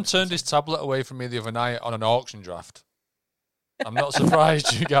Adam turned his tablet away from me the other night on an auction draft. I'm not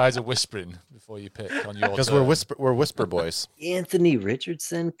surprised you guys are whispering before you pick on your because turn. we're whisper boys. Anthony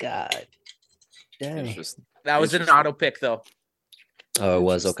Richardson, God. Dang. That was an auto pick, though. Oh, it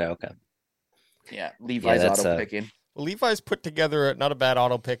was? Okay. Yeah, Levi's auto picking. Well, Levi's put together not a bad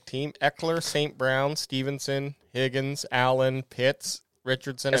auto pick team. Eckler, St. Brown, Stevenson, Higgins, Allen, Pitts,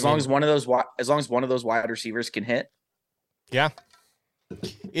 Richardson. As long as one of those wide receivers can hit. Yeah.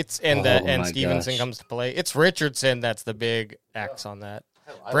 And Stevenson comes to play. It's Richardson that's the big X on that.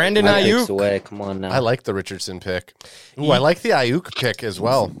 Brandon Ayuk. Away. Come on now. I like the Richardson pick. Ooh, I like the Ayuk pick as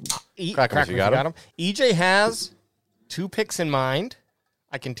well. Crack him if you got him. EJ has 2 picks in mind.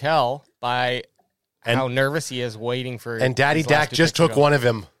 I can tell by how nervous he is waiting for. And Daddy Dak just took one of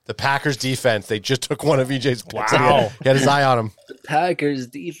him. The Packers defense. They just took one of EJ's picks. Wow. He had his eye on him. The Packers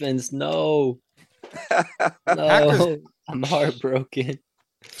defense, no. No. I'm heartbroken.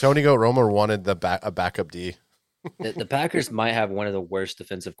 Tony Goat Romer wanted a backup D. The Packers might have one of the worst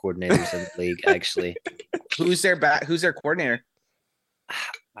defensive coordinators in the league, actually. Who's their coordinator?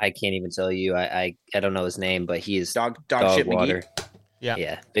 I can't even tell you. I don't know his name, but he is dog shit water. McGee.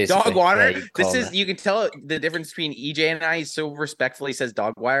 Yeah. Dog water. Yeah, you can tell the difference between EJ and I. He so respectfully says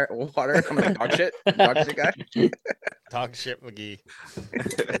dog water. I'm like dog shit guy. Dog shit McGee.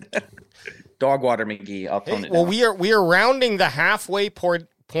 Dog water McGee. I'll tone it down. we are rounding the halfway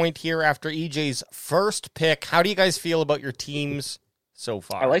point here after EJ's first pick. How do you guys feel about your teams so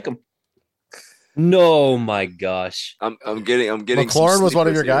far? I like them. No, my gosh. I'm getting. McLaurin was one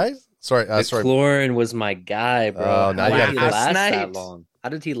of your guys. Sorry. McLaurin was my guy, bro. Oh, now How did he last that long? How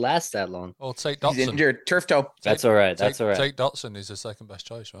did he last that long? Well, take Dotson. He's injured. Turf toe. That's all right. That's all right. Take Dotson. He's the second best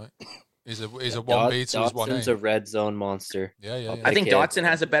choice, right? He's a 1B to his 1A. Dotson's a red zone monster. Yeah. I think Dotson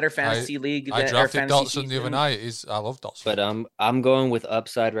has a better fantasy league. I drafted Dotson the other night. I love Dotson. But I'm going with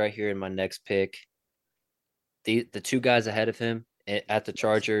upside right here in my next pick. The 2 guys ahead of him at the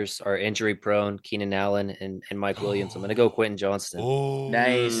Chargers are injury prone, Keenan Allen and Mike Williams. I'm going to go Quentin Johnston. Oh,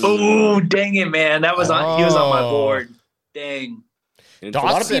 nice. Oh, dang it, man. He was on my board. Dang. A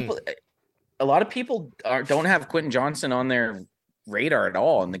lot of people don't have Quentin Johnston on their radar at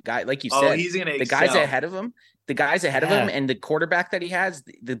all. And the guy, like you said, he's gonna the guys ahead of him, and the quarterback that he has,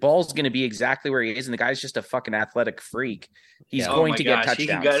 the ball's going to be exactly where he is. And the guy's just a fucking athletic freak. He's going to get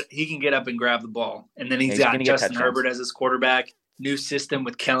touchdowns. He can get up and grab the ball. And then he's got Justin Herbert as his quarterback. New system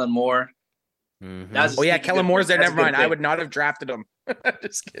with Kellen Moore. Mm-hmm. Kellen Moore's there. Never mind. I would not have drafted him.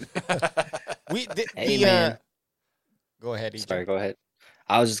 Just kidding. Man. Go ahead, EJ. Sorry, go ahead.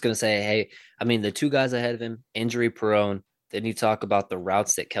 I was just going to say, the 2 guys ahead of him, injury prone. Then you talk about the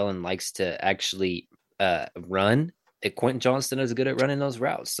routes that Kellen likes to actually run. Quentin Johnston is good at running those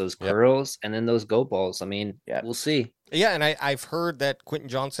routes, those curls, and then those go balls. We'll see. Yeah, and I've heard that Quentin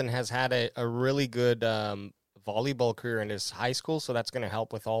Johnston has had a really good volleyball career in his high school, so that's going to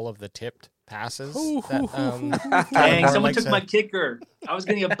help with all of the tipped passes. Dang, someone took my kicker. I was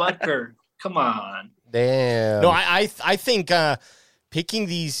getting a Butker. Come on. Damn. No, I think picking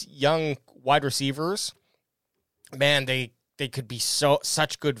these young wide receivers, man, they could be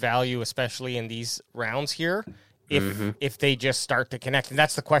such good value, especially in these rounds here, if they just start to connect. And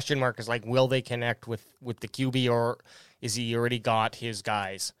that's the question mark, is like, will they connect with the QB, or is he already got his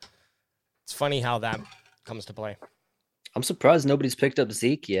guys? It's funny how that comes to play. I'm surprised nobody's picked up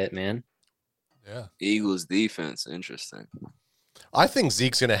Zeke yet, man. Yeah. Eagles defense, interesting. I think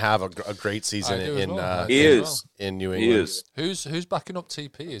Zeke's going to have a great season in New England. He is. Who's backing up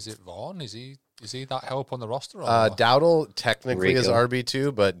TP? Is it Vaughn? Is he that help on the roster? Dowdle technically is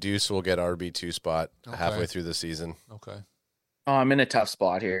RB2, but Deuce will get RB2 spot halfway through the season. Okay. Oh, I'm in a tough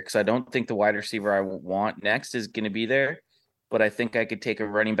spot here because I don't think the wide receiver I want next is going to be there, but I think I could take a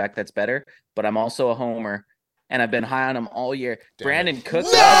running back that's better. But I'm also a homer, and I've been high on him all year. Brandon Cooks.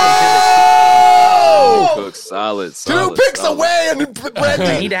 Cook, solid. 2 picks away, and Brandon.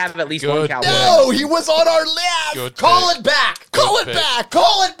 I need to have at least one Cowboy. No, he was on our list. Good Call pick. it back. Good Call it pick. back.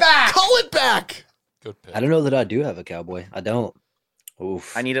 Call it back. Call it back. Good pick. I don't know that I do have a Cowboy. I don't.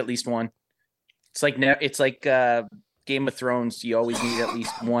 Oof. I need at least one. It's like Game of Thrones. You always need at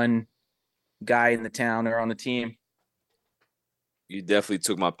least one guy in the town or on the team. You definitely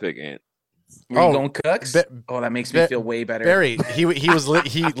took my pick, Ant. Were you going Cooks? That makes me feel way better. Barry, he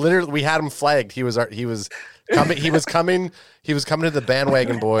literally, we had him flagged. He was coming to the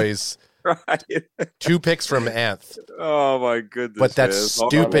bandwagon boys. Right. 2 picks from Anth. Oh my goodness. But that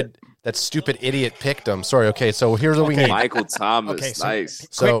stupid idiot picked him. Sorry. Okay, so here's what we need. Michael Thomas. Okay, so nice.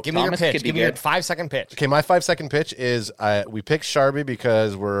 So give me your pitch. Give me your 5-second pitch. Okay, my 5-second pitch is we picked Sharby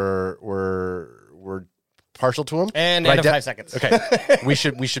because we're partial to him. And end of 5 seconds. Okay, we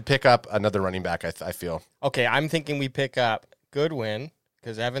should pick up another running back. I feel. Okay, I'm thinking we pick up Goodwin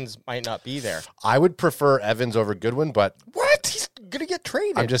because Evans might not be there. I would prefer Evans over Goodwin, but what? He's gonna get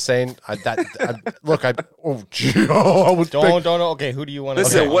traded. I'm just saying look. I was don't. Okay, who do you want?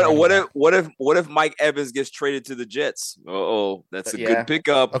 Listen, okay. what if Mike Evans gets traded to the Jets? Oh, that's a good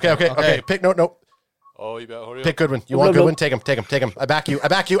pickup. Okay. Pick no. Oh, you better hurry up. Pick Goodwin. You want Goodwin? Take him. I back you. I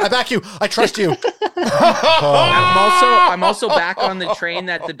trust you. I'm also back on the train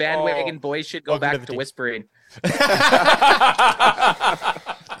that the bandwagon boys should go back to whispering.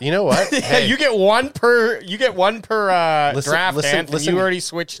 You know what? Hey, you get one per draft. Listen, you already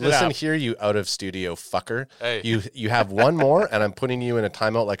switched it up. Listen here, you out of studio fucker. Hey. You have one more, and I'm putting you in a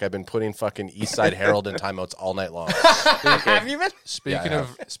timeout like I've been putting fucking Eastside Herald in timeouts all night long. Have you been? Speaking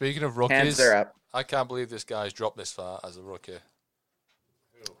of rookies, hands are up. I can't believe this guy's dropped this far as a rookie.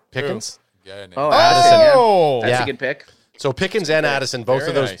 Pickens? Yeah. Addison. That's a good pick. So Pickens and Addison, both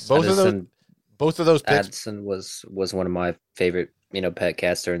of those picks. Addison was one of my favorite, pet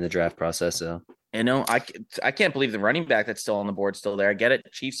cats during the draft process. So I can't believe the running back that's still on the board still there. I get it.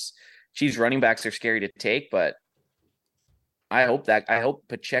 Chiefs running backs are scary to take, but I hope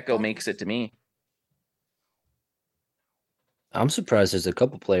Pacheco makes it to me. I'm surprised there's a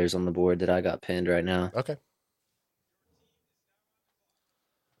couple players on the board that I got pinned right now. Okay.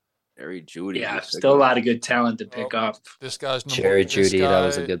 Jerry Jeudy. Yeah, still a lot of good talent to pick up. This guy's number Jerry Jeudy, that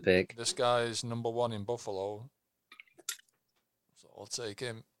was a good pick. This guy's number 1 in Buffalo. So I'll take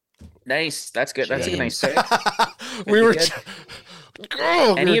him. Nice. That's good. That's a nice pick. we were just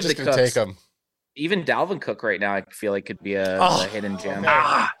going to take him. Even Dalvin Cook right now, I feel like could be a hidden gem.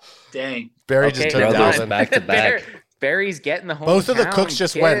 Dang. Barry just took Dalvin back to back. Barry's getting the home. Both of the Cooks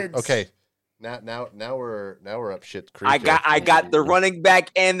just went. Okay. Now we're up shit creek. I got the running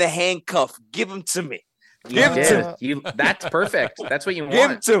back and the handcuff. Give them to me. Give them to me. That's perfect. That's what you want. Give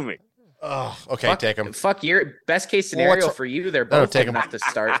them to me. Oh, okay, take him. Fuck your best case scenario for you. They're both take him to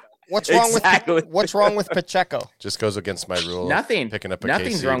start. What's wrong with Pacheco? Just goes against my rule. Nothing. Picking up a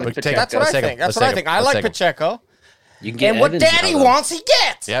Nothing's KC. wrong with Pacheco. That's what I think. I like Pacheco. You can get what Daddy wants, he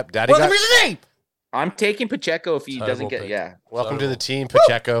gets. Yep, Daddy Welcome to the team. I'm taking Pacheco if he doesn't get. Yeah. Welcome to the team,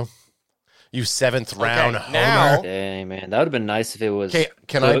 Pacheco. You 7th round homer. Now, dang man, that would have been nice if it was. Okay,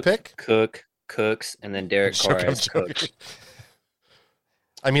 can I pick Cooks, and then Derek Carr as Cooks.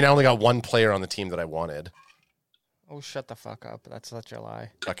 I mean, I only got one player on the team that I wanted. Oh, shut the fuck up! That's such a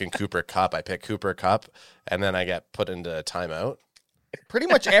lie. Fucking Cooper Kupp. I pick Cooper Kupp, and then I get put into timeout. Pretty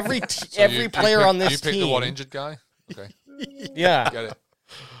much every player on this team. You pick the one injured guy. Okay. Yeah. Get it.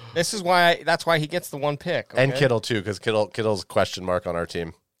 This is why. That's why he gets the one pick. Okay? And Kittle too, because Kittle's a question mark on our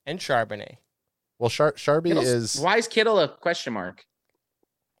team. And Charbonnet. Well, Sharby is. Why is Kittle a question mark?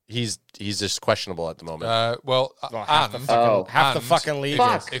 He's just questionable at the moment. Half the fucking league.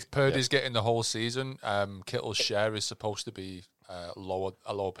 If Purdy's getting the whole season, Kittle's share is supposed to be a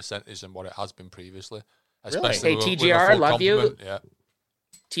lower percentage than what it has been previously. Especially Hey, TGR, love you. Yeah.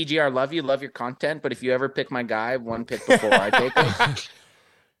 TGR, love your content, but if you ever pick my guy one pick before I take him,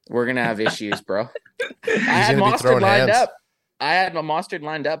 we're gonna have issues, bro. I had Mostard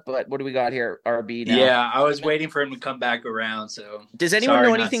lined up, but what do we got here? RB now. Yeah, I was waiting for him to come back around. So, does anyone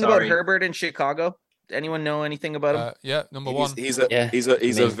know anything about Herbert in Chicago? Anyone know anything about him? Yeah, number one. He's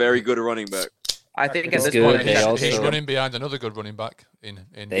a very good running back. I think at this point he's running behind another good running back in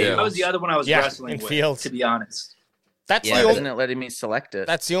that was the other one I was wrestling with. Fields. To be honest, that's the only, isn't it letting me select it?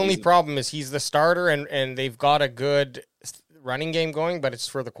 That's the only problem is he's the starter and they've got a good running game going, but it's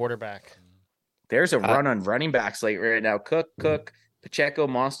for the quarterback. There's a run on running backs late right now. Cook, Pacheco,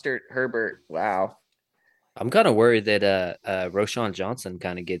 Mostert, Herbert. Wow. I'm kind of worried that Roschon Johnson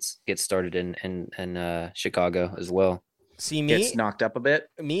kind of gets started in Chicago as well. See, me gets knocked up a bit.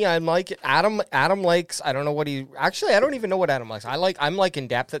 Me, I'm like Adam likes. I don't know what he actually. I don't even know what Adam likes. I'm like in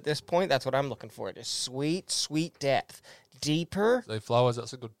depth at this point. That's what I'm looking for. Just sweet depth, deeper. Zay Flowers,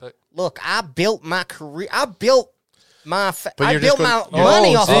 that's a good pick. Look, I built my career. I built my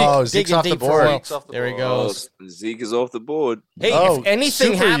money off Zeke's off the board. There he goes. Zeke is off the board. Hey, if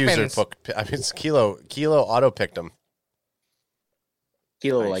anything happens, it's Kilo auto picked him.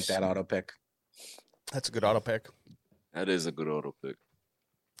 Kilo like that auto pick. That's a good auto pick. That is a good auto pick.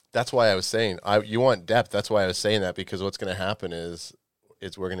 That's why I was saying you want depth. That's why I was saying that, because what's going to happen is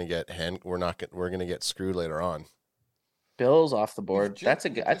we're going to get screwed later on. Bill's off the board. I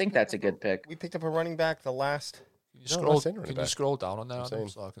think that's a good pick. We picked up a running back the last. Can you scroll down on that?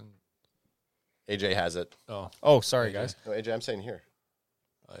 So I can... AJ has it. Oh, sorry guys. No, AJ, I'm saying here.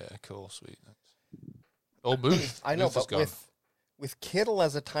 Oh yeah, cool, sweet. Oh, Booth. I know, but with Kittle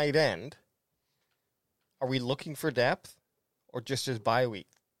as a tight end. Are we looking for depth or just as bye week?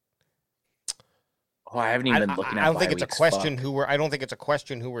 Oh, I haven't even been looking at. I don't think it's a question I don't think it's a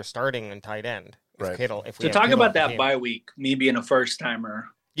question who we're starting in tight end. Right. Kittle, if we So have talk Kittle about on the that team. bye week. Me being a first timer.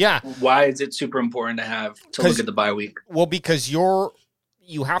 Yeah. Why is it super important to look at the bye week? Well, because you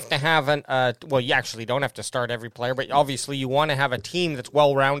have to have you actually don't have to start every player, but obviously you want to have a team that's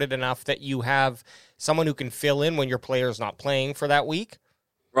well-rounded enough that you have someone who can fill in when your player's not playing for that week.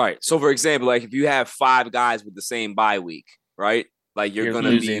 Right. So, for example, like if you have 5 guys with the same bye week, right? Like you're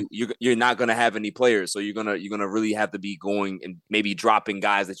not gonna have any players, so you're gonna really have to be going and maybe dropping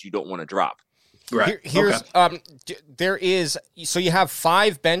guys that you don't want to drop. Right. Here's there is so you have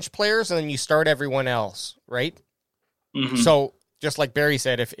 5 bench players and then you start everyone else, right? Mm-hmm. So just like Barry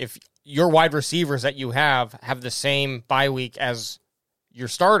said, if your wide receivers that you have the same bye week as your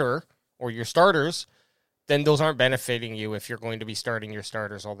starter or your starters, then those aren't benefiting you if you're going to be starting your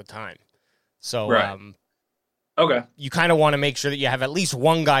starters all the time. So right. Okay. You kind of want to make sure that you have at least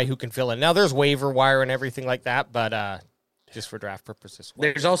one guy who can fill in. Now there's waiver wire and everything like that, but just for draft purposes.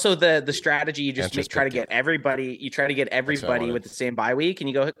 There's also the strategy. You just try to get everybody. You try to get everybody with the same bye week, and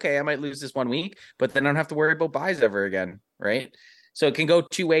you go, okay, I might lose this 1 week, but then I don't have to worry about buys ever again, right? So it can go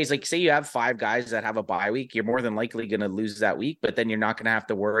 2 ways. Like say you have 5 guys that have a bye week, you're more than likely going to lose that week, but then you're not going to have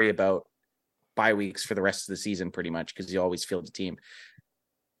to worry about bye weeks for the rest of the season, pretty much, because you always field the team.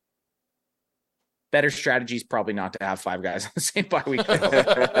 Better strategy is probably not to have 5 guys on the same bye week.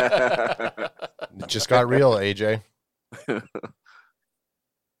 It just got real, AJ.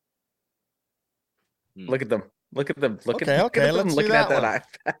 Look at them. Look at them. Look okay, at them let's looking do at that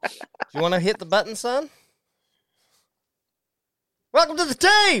iPad. You want to hit the button, son? Welcome to the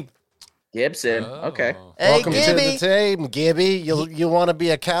team, Gibson. Oh. Okay. Hey, Welcome Gibby. to the team, Gibby. You want to be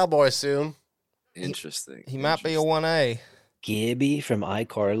a cowboy soon? Interesting. He might be a 1A. Gibby from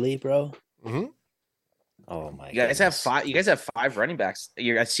iCarly, bro. Mm-hmm. Oh my! You guys have 5. You guys have 5 running backs.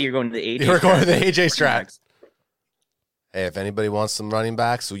 I see you're going to the AJ. You're going to the AJ strat. strat. Hey, if anybody wants some running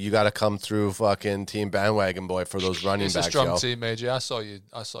backs, so you got to come through fucking Team Bandwagon Boy for those running It's backs. a strong yo. team, AJ. I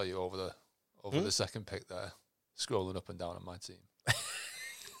saw you over the second pick there, scrolling up and down on my team.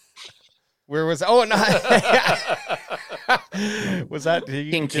 Where was? Oh no! Was that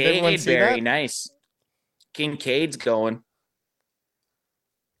Kincaid? Very nice. Kincaid's going.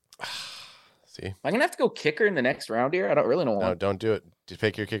 See, I'm gonna have to go kicker in the next round here. I don't really know no, what. don't do it. Just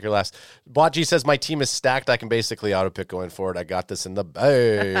pick your kicker last. Botg says my team is stacked. I can basically auto pick going forward. I got this in the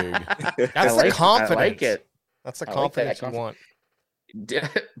bag. That's the confidence. I like it. That's the I like confidence that you want.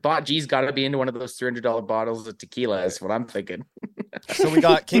 Bot G's got to be into one of those $300 bottles of tequila. Is what I'm thinking. So we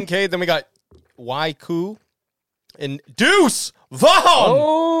got Kincaid, then we got Waiku, and Deuce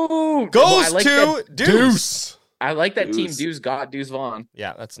Vaughn goes like to Deuce. I like that team. Deuce got Deuce Vaughn.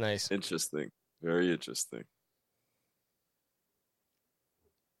 Yeah, that's nice. Interesting. Very interesting.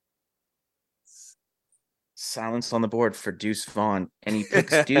 Silence on the board for Deuce Vaughn, and he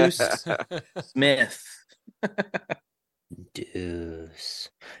picks Deuce Smith. Deuce.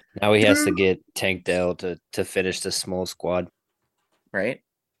 Now he has to get Tank Dell to finish the small squad. Right?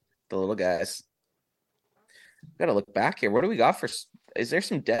 The little guys. Gotta look back here. What do we got for? Is there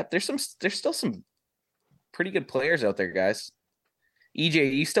some depth? There's still some pretty good players out there, guys. EJ, are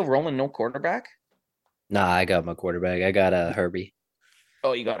you still rolling no quarterback? Nah, I got my quarterback. I got Herbie.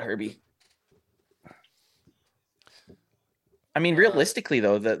 Oh, you got Herbie. I mean, realistically,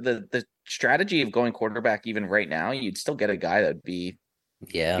 though, the strategy of going quarterback even right now, you'd still get a guy that'd be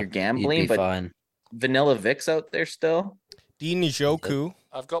you're gambling, but fine. Vanilla Vic's out there still. Dean Njoku.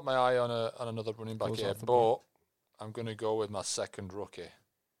 I've got my eye on another running back here, but I'm going to go with my second rookie.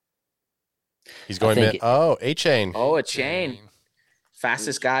 He's going mid. Oh, A-Chain. Oh, a chain.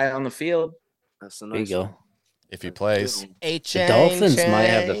 Fastest guy on the field. That's There you go. If he plays. The Dolphins might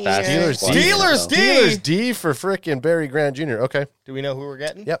have the fastest. Steelers D for frickin' Barry Grant Jr. Okay. Do we know who we're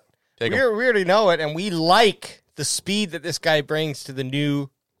getting? Yep. We already know it, and we like the speed that this guy brings to the New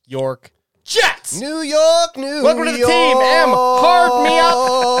York Jets. New York. Welcome to the team, M. Hard me up.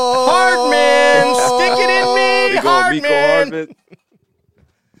 Hardman. Stick it in me, Hardman.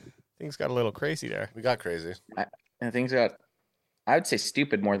 Things got a little crazy there. We got crazy. And things got, I would say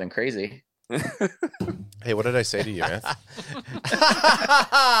stupid more than crazy. Hey, what did I say to you, man?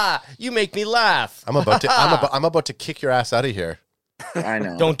 You make me laugh. I'm about to kick your ass out of here. I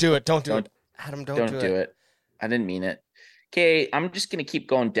know. Don't do it. Don't do it. Adam, don't do it. I didn't mean it. Okay, I'm just gonna keep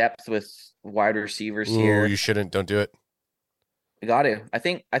going depth with wide receivers Ooh, here. you shouldn't. Don't do it. I got to. I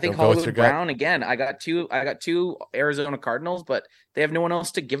think Hollywood Brown again. I got two Arizona Cardinals, but they have no one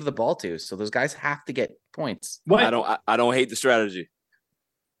else to give the ball to. So those guys have to get points. What? I don't hate the strategy.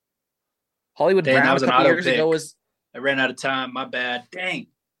 Hollywood Brown a couple years ago was. I ran out of time. My bad. Dang.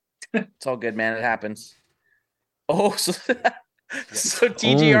 It's all good, man. It happens. Oh, so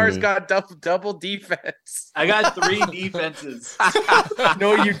TGR's got double defense. I got 3 defenses.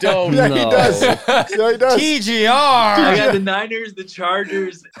 No, you don't. Yeah, he does. Yeah, he does. TGR. I got the Niners, the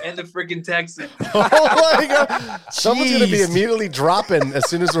Chargers, and the freaking Texans. Oh my god! Someone's gonna be immediately dropping as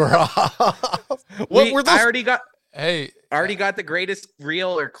soon as we're off. What were those? I already got the greatest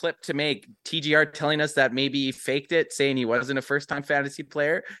reel or clip to make. TGR telling us that maybe he faked it, saying he wasn't a first-time fantasy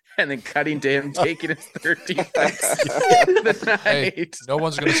player, and then cutting to him taking his 3rd defense the night. Hey, no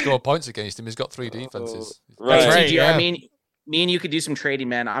one's going to score points against him. He's got 3 defenses. Right, right, TGR. yeah. Me and you could do some trading,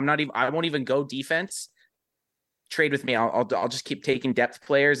 man. I won't even go defense. Trade with me. I'll just keep taking depth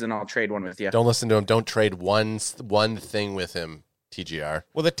players, and I'll trade one with you. Don't listen to him. Don't trade one thing with him. TGR.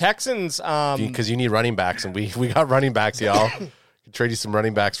 Well, the Texans, because you need running backs, and we got running backs, y'all. Can trade you some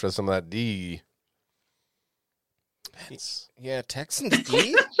running backs for some of that D. Yeah, Texans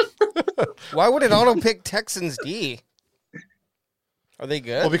D. Why would it auto pick Texans D? Are they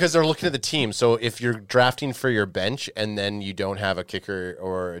good? Well, because they're looking at the team. So if you're drafting for your bench and then you don't have a kicker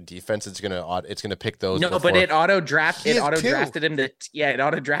or a defense, it's gonna pick those. No, before. but it auto drafted him to it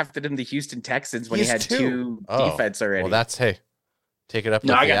auto drafted him to Houston Texans when he had 2 defense already. Well, take it up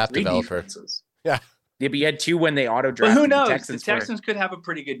with I the got app 3 developer. defenses. Yeah, but you had 2 when they auto But drafted. who knows? The Texans could have a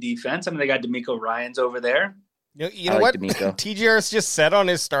pretty good defense. I mean, they got D'Amico Ryans over there. You know what? TGR's just said on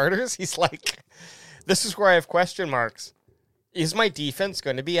his starters. He's like, this is where I have question marks. Is my defense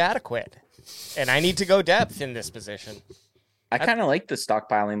going to be adequate? And I need to go depth in this position. I kind of like the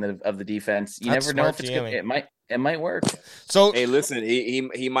stockpiling of the defense. You never know if it's good. It might work. So hey, listen,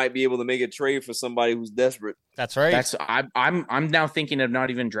 he might be able to make a trade for somebody who's desperate. That's right. I'm now thinking of not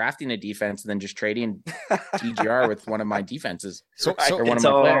even drafting a defense and then just trading TGR with one of my defenses. Or one of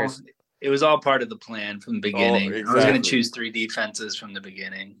my players. It was all part of the plan from the beginning. Exactly. I was going to choose 3 defenses from the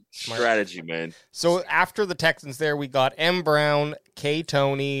beginning. Strategy, man. So after the Texans there, we got M. Brown, K.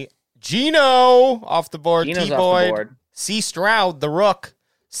 Tony, Gino off the board, Gino's T. off the Boyd, board. C. Stroud, the Rook,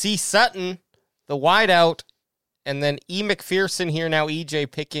 C. Sutton, the wideout, and then E. McPherson here now,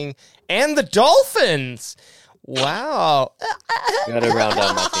 EJ picking, and the Dolphins. Wow. Gotta round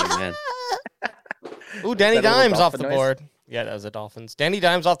out my team, man. Ooh, Danny Is that a little Dimes off the dolphin noise? board. Yeah, that was the Dolphins. Danny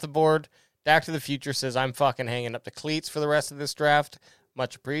Dimes off the board. Back to the Future says, I'm fucking hanging up the cleats for the rest of this draft.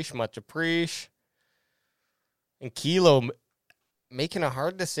 Much appreciate, much appreciate. And Kilo making a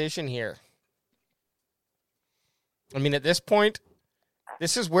hard decision here. I mean, at this point,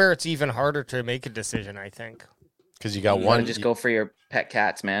 this is where it's even harder to make a decision, I think. Because you got You one. wanna just go for your pet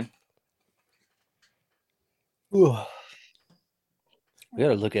cats, man. We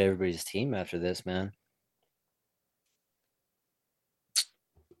gotta look at everybody's team after this, man.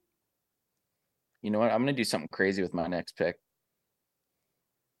 You know what? I'm gonna do something crazy with my next pick.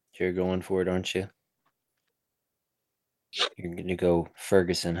 You're going for it, aren't you? You're gonna go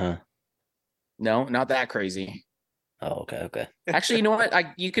Ferguson, huh? No, not that crazy. Oh, okay. Actually, you know what?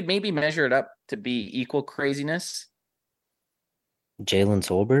 You could maybe measure it up to be equal craziness. Jalen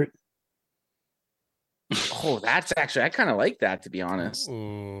Tolbert? Oh, that's actually I kind of like that, to be honest.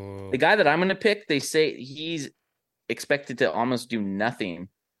 Ooh. The guy that I'm gonna pick, they say he's expected to almost do nothing.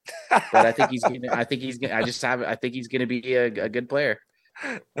 But I think he's gonna be a good player.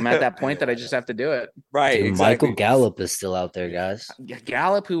 I'm at that point that I just have to do it. Right. Dude, Exactly. Michael Gallup is still out there, guys.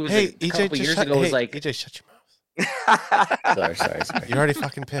 Gallup, who was a couple years ago, was like, EJ, shut your mouth. Sorry. You already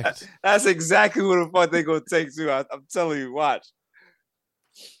fucking picked. That's exactly what the fuck they gonna take too. I'm telling you, watch.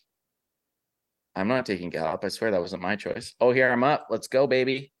 I'm not taking Gallup. I swear that wasn't my choice. Oh, here I'm up. Let's go,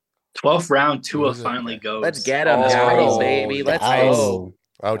 baby. 12th round, Tua finally goes. Let's get him, Dowdle, baby. Let's go.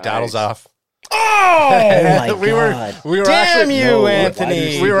 Oh, Daddle's Nice. off. Oh my we God. were Damn actually, you, No,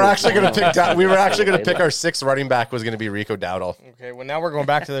 Anthony. we were actually going to pick. We were actually going to pick our sixth running back was going to be Rico Dowdle. Okay, well, now we're going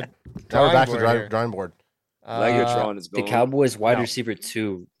back to the Now we're back to drawing the board drawing board. Legatron is The going. Cowboys wide No. receiver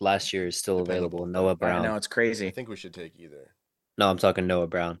 2 last year is still available. Noah I Brown. know it's I crazy. think we should take either. No, I'm talking Noah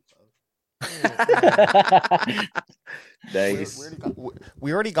Brown. Nice.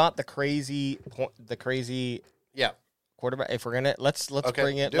 We already got the crazy Yeah. quarterback. If we're gonna let's Okay,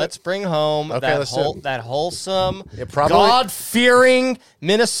 bring it. do it. Let's bring home Okay, let's do it. that wholesome, Yeah, probably. God-fearing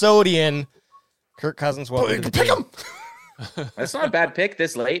Minnesotian Kirk Cousins. Welcome to the Pick team. him. That's not a bad pick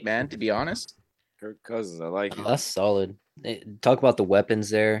this late, man, to be honest. Kirk Cousins, I like it. That's solid. Talk about the weapons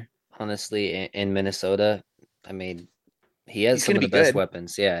there, honestly, in Minnesota. I mean, he has He's some gonna of the be best good.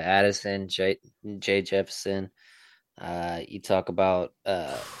 weapons. Yeah, Addison, Jay Jefferson. You talk about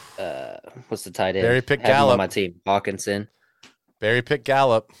what's the tight end? Barry picked Have him on Gallup. my team, Hawkinson. Barry picked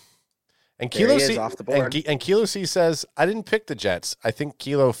Gallup. And Kilo C off the board. And Kilo C says, I didn't pick the Jets. I think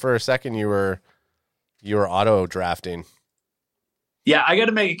Kilo for a second you were auto drafting. Yeah, I got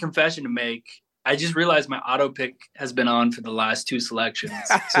to make a confession to make. I just realized my auto pick has been on for the last 2 selections.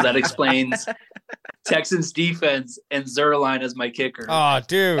 So that explains Texans defense and Zerline as my kicker. Oh,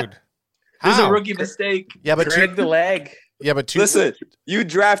 dude. This is a rookie mistake. Yeah, but drag the leg. Yeah, but listen, you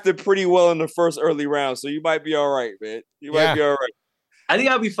drafted pretty well in the first early round, so you might be all right, man. You might be all right. I think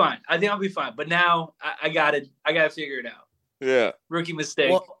I'll be fine. But now I got to figure it out. Yeah. Rookie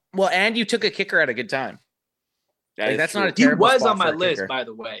mistake. Well, and you took a kicker at a good time. That's true. Not a terrible He was spot on my for a list, kicker. by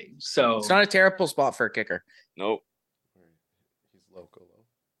the way. So it's not a terrible spot for a kicker. Nope. He's local.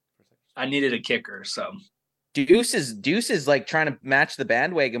 I needed a kicker, so Deuce is like trying to match the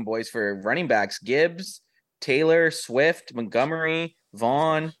bandwagon boys for running backs. Gibbs, Taylor, Swift, Montgomery,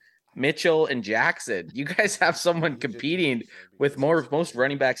 Vaughn, Mitchell, and Jackson. You guys have someone competing with most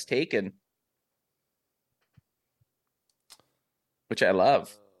running backs taken, which I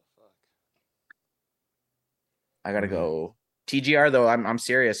love. I gotta go TGR though. I'm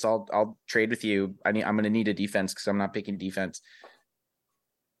serious. I'll trade with you. I'm gonna need a defense because I'm not picking defense.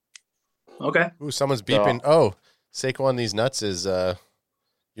 Okay. Ooh, someone's beeping. Saquon these nuts is you're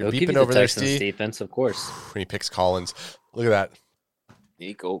They'll beeping over there, Texans Steve. Defense, of course. When he picks Collins. Look at that.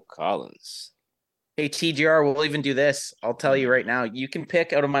 Nico Collins. Hey TGR, we'll even do this. I'll tell you right now. You can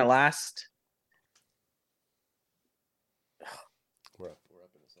pick out of my last. We're up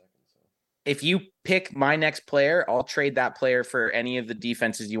in a second. So. If you pick my next player, I'll trade that player for any of the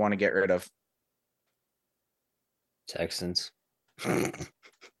defenses you want to get rid of. Texans.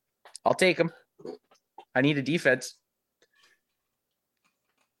 I'll take them. I need a defense.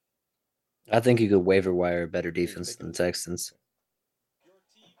 I think you could waiver wire a better defense than Texans.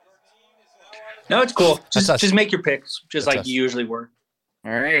 No, it's cool. Just make your picks, just That's like you usually were.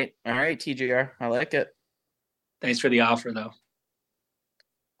 All right, TGR. I like it. Thanks for the offer, though.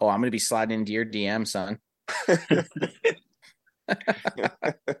 Oh, I'm gonna be sliding into your DM, son.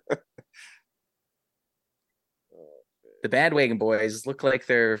 The bandwagon boys look like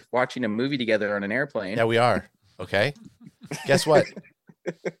they're watching a movie together on an airplane. Yeah, we are. Okay. Guess what?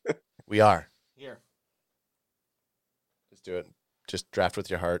 We are. Here. Just do it. Just draft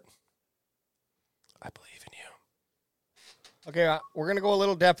with your heart. I believe in you. Okay, we're going to go a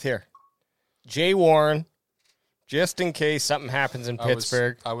little depth here. Jay Warren, just in case something happens in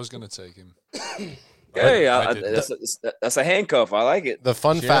Pittsburgh. I was going to take him. Hey, that's a handcuff. I like it. The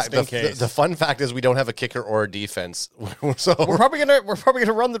fun fact. The fun fact is we don't have a kicker or a defense. So we're probably gonna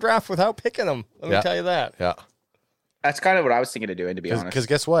run the draft without picking them. Let me tell you that. Yeah, that's kind of what I was thinking of doing, to be honest. Because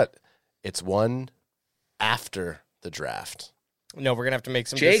guess what? It's one after the draft. No, we're gonna have to make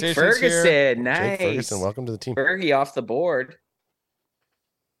some Jake decisions Ferguson, here. nice. Jake Ferguson, welcome to the team. Fergie off the board.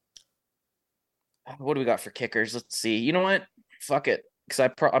 What do we got for kickers? Let's see. You know what? Fuck it. Because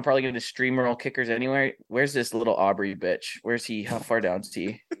I'm probably going to stream roll kickers anyway. Where's this little Aubrey bitch? Where's he? How far down is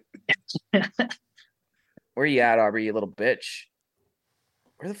he? Where you at, Aubrey, you little bitch?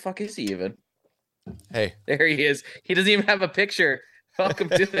 Where the fuck is he even? Hey. There he is. He doesn't even have a picture. Welcome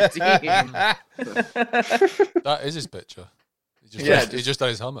to the team. That is his picture. He just had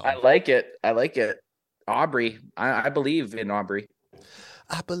his helmet on. I like it. Aubrey. I believe in Aubrey.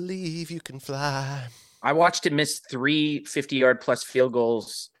 I believe you can fly. I watched him miss 3 50-yard plus field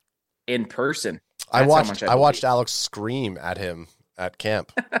goals in person. I watched Alex scream at him at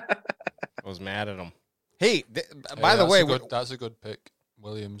camp. I was mad at him. Hey, by the way, that's a good pick,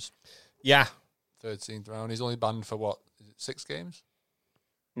 Williams. Yeah, 13th round. He's only banned for what? Is it 6 games?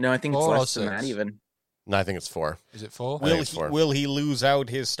 No, I think it's less than that even. No, I think it's 4. Is it 4? Will he lose out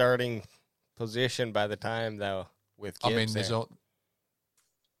his starting position by the time though? With Gibbs, I mean,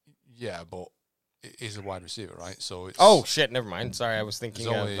 but he's a wide receiver, right? So it's shit, never mind. Sorry, I was thinking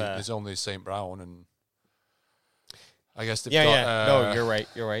there's only St. Brown and I guess they've got no, you're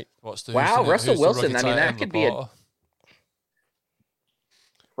right. What's the Russell Wilson? I mean, that could be a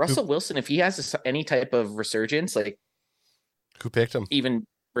Russell Wilson if he has any type of resurgence, like who picked him, even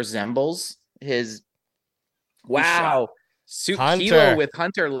resembles his. Wow, Kilo with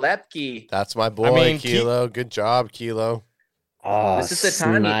Hunter Lepke. That's my boy, Kilo. Good job, Kilo. Oh, this is the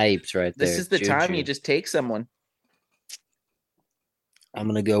time snipes right there. This is the time you just take someone. I'm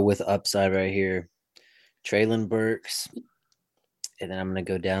going to go with upside right here. Traylon Burks. And then I'm going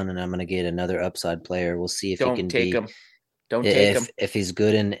to go down and I'm going to get another upside player. We'll see if he can take him. Don't take him. If he's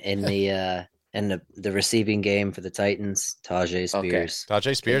good in the receiving game for the Titans, Tajay Spears. Okay.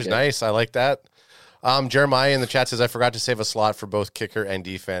 Tajay Spears, nice. I like that. Jeremiah in the chat says, I forgot to save a slot for both kicker and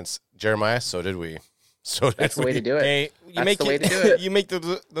defense. Jeremiah, so did we. So that's the way to do it. Hey, that's the way to do it. You make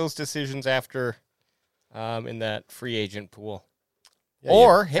those decisions after in that free agent pool. Yeah,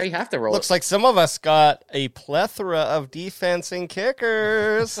 or you have to roll. Looks like some of us got a plethora of defense and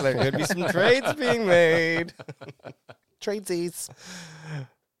kickers. There could be some trades being made. Tradesies.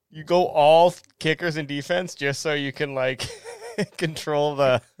 You go all kickers and defense just so you can like control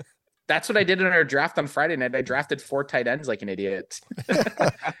the. That's what I did in our draft on Friday night. I drafted 4 tight ends like an idiot.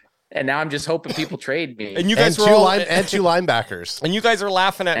 And now I'm just hoping people trade me. And you guys and two linebackers. And you guys are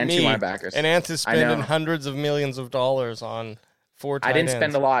laughing at and me. 2 linebackers. And Ant is spending hundreds of millions of dollars on 4 tight ends.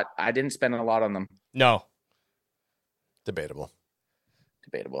 I didn't spend a lot on them. No. Debatable.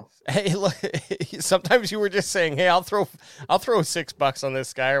 Hey, look, sometimes you were just saying, "Hey, I'll throw $6 on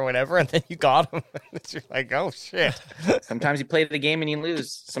this guy or whatever," and then you got him. You're like, "Oh shit!" Sometimes you play the game and you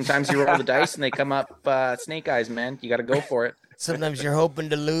lose. Sometimes you roll the dice and they come up snake eyes. Man, you got to go for it. Sometimes you're hoping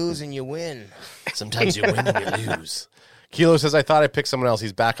to lose and you win. Sometimes you win and you lose. Kilo says, "I thought I picked someone else.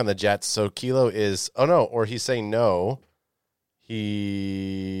 He's back on the Jets." So Kilo is, oh no, or he's saying no.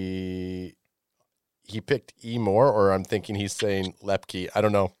 He picked E. Moore, or I'm thinking he's saying Lepke. I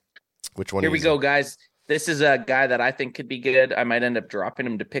don't know which one. Here we go, guys. This is a guy that I think could be good. I might end up dropping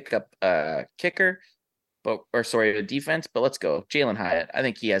him to pick up a kicker, a defense. But let's go, Jalen Hyatt. I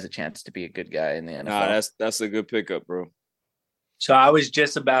think he has a chance to be a good guy in the NFL. Nah, that's a good pickup, bro. So I was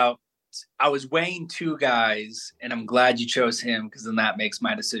weighing 2 guys, and I'm glad you chose him because then that makes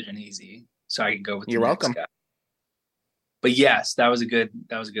my decision easy. So I can go with the next guy. But yes, that was a good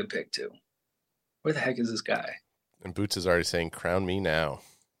pick too. Where the heck is this guy? And Boots is already saying, "Crown me now."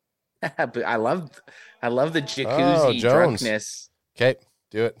 But I love the jacuzzi drunkenness. Okay,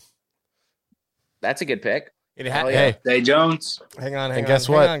 do it. That's a good pick. Hey, Zay Jones. Hang on. Guess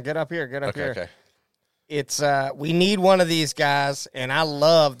what? Hang on. Get up here. Okay. It's we need one of these guys, and I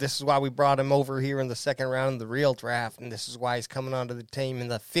love. This is why we brought him over here in the second round of the real draft, and this is why he's coming onto the team in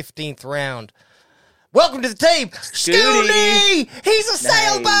the 15th round. Welcome to the team, Scooty. He's a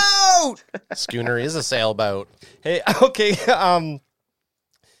sailboat. Schooner is a sailboat. Hey, okay.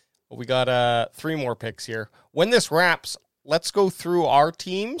 We got 3 more picks here. When this wraps, let's go through our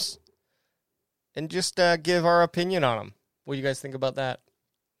teams and just give our opinion on them. What do you guys think about that?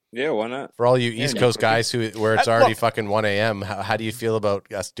 Yeah, why not? For all you East Coast guys where it's already fucking 1 a.m., how do you feel about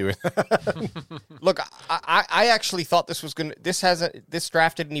us doing that? Look, I actually thought this was going to... This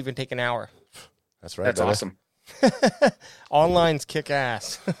draft didn't even take an hour. That's right. That's awesome. Online's kick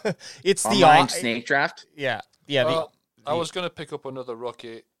ass. It's the online snake draft. Yeah. Well, I was going to pick up another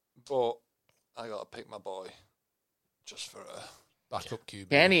rookie, but I got to pick my boy just for a backup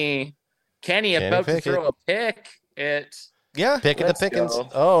QB. Kenny about to throw a pick. Picking the pickings. Go.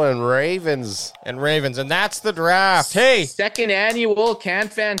 Oh, and Ravens. And that's the draft. Hey, second annual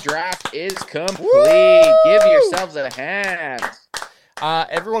CanFan draft is complete. Woo! Give yourselves a hand.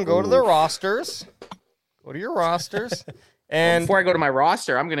 Everyone go to their rosters. Go to your rosters. And before I go to my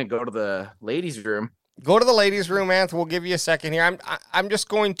roster, I'm going to go to the ladies' room. Go to the ladies' room, Anth. We'll give you a second here. I'm just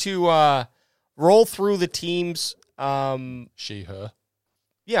going to roll through the teams. She, her.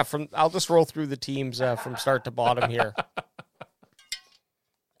 Yeah, I'll just roll through the teams from start to bottom here.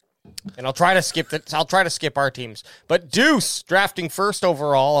 And I'll try to skip our teams. But Deuce drafting first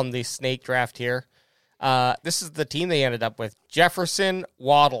overall on the snake draft here. This is the team they ended up with: Jefferson,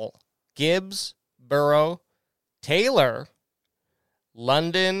 Waddle, Gibbs, Burrow, Taylor,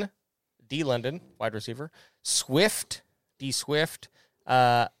 London, wide receiver, Swift, D. Swift,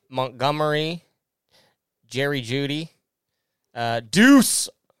 Montgomery, Jerry Jeudy, Deuce,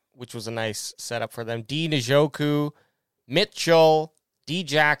 which was a nice setup for them, D. Njoku, Mitchell, D.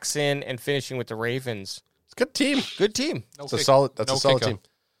 Jackson, and finishing with the Ravens. It's a good team. Good team. That's a solid team.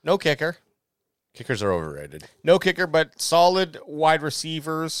 No kicker. Kickers are overrated. No kicker, but solid wide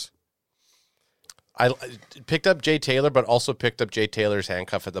receivers. I picked up Jay Taylor, but also picked up Jay Taylor's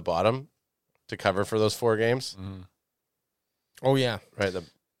handcuff at the bottom to cover for those 4 games. Mm. Oh, yeah. Right,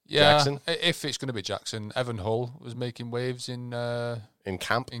 Jackson. If it's going to be Jackson, Evan Hull was making waves in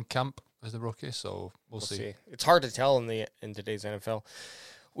camp as the rookie, so we'll see. It's hard to tell in today's NFL.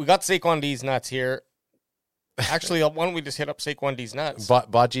 We got Saquon D's nuts here. Actually, why don't we just hit up Saquon D's nuts?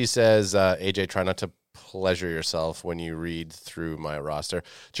 Baji says, AJ, try not to pleasure yourself when you read through my roster.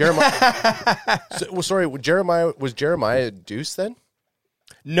 Jeremiah. Was Jeremiah Deuce then?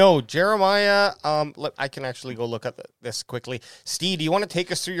 No, Jeremiah. I can actually go look at this quickly. Steve, do you want to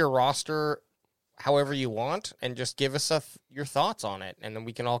take us through your roster however you want and just give us your thoughts on it, and then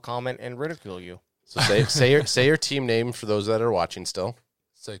we can all comment and ridicule you. So say your team name for those that are watching still.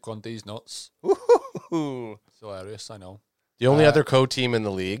 Saquon D's nuts. Ooh. Hilarious, I know. The only other co-team in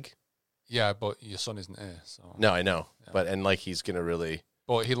the league. Yeah, but your son isn't here, so. No, I know, but like he's gonna really.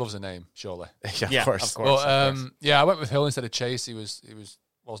 But he loves a name, surely. Yeah, of course. But yeah, I went with Hill instead of Chase. He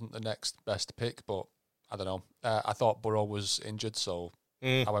wasn't the next best pick, but I don't know. I thought Burrow was injured, so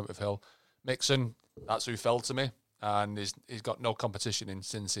I went with Hill. Mixon, that's who fell to me, and he's got no competition in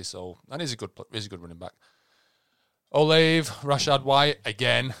Cincy, so and he's a good running back. Olave, Rashad White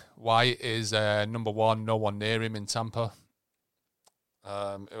again. White is number one. No one near him in Tampa.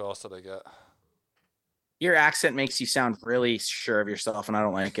 Who else did I get? Your accent makes you sound really sure of yourself, and I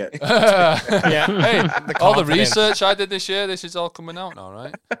don't like it. Yeah. Hey, all the research I did this year, this is all coming out now,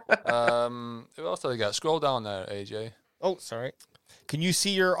 right? Who else did I get? Scroll down there, AJ. Oh, sorry. Can you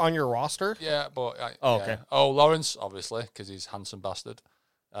see on your roster? Yeah, but... okay. Oh, Lawrence, obviously, because he's a handsome bastard.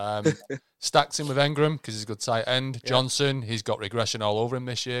 Stacks him with Engram, because he's a good tight end. Yeah. Johnson, he's got regression all over him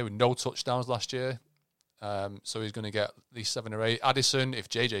this year, with no touchdowns last year. So he's going to get at least 7 or 8. Addison, if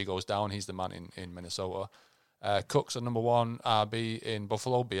JJ goes down, he's the man in Minnesota. Cook's at number 1 RB in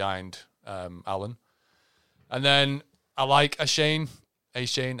Buffalo behind Allen. And then I like Achane,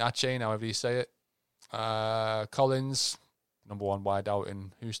 however you say it. Collins, number 1 wide out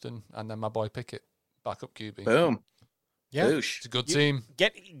in Houston. And then my boy Pickett, backup QB. Boom. Yeah. Boosh. It's a good team.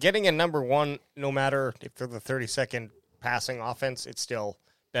 Getting a number 1, no matter if they're the 32nd passing offense, it's still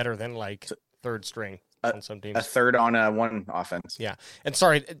better than like third string. On some teams. A third on one offense. Yeah. And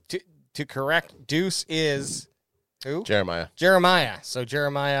sorry, to correct, Deuce is who? Jeremiah. So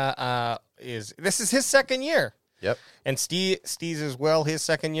Jeremiah this is his second year. Yep. And Steve's as well, his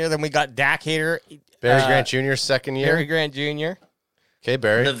second year. Then we got Dak Hater. Barry Grant Jr. second year. Barry Grant Jr. Okay,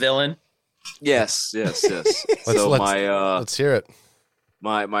 Barry. The villain. Yes. let's hear it.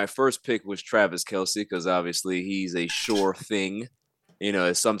 My first pick was Travis Kelce because obviously he's a sure thing. You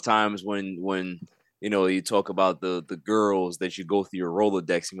know, sometimes when you know, you talk about the girls that you go through your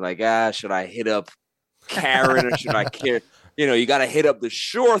Rolodex and you're like, should I hit up Karen or should I care? You know, you got to hit up the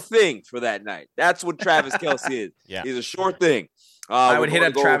sure thing for that night. That's what Travis Kelce is. Yeah. He's a sure thing. I would hit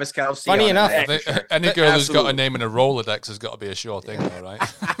up Travis Kelce. Funny enough. Any girl who's got a name in a Rolodex has got to be a sure thing, though, right?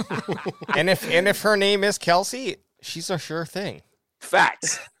 and if her name is Kelce, she's a sure thing.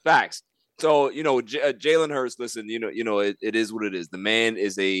 Facts. So, you know, Jalen Hurts, listen, you know, it is what it is. The man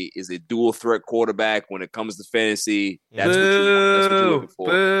is a dual threat quarterback when it comes to fantasy. That's what you're looking for.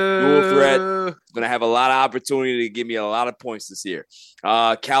 Dual threat. He's going to have a lot of opportunity to give me a lot of points this year.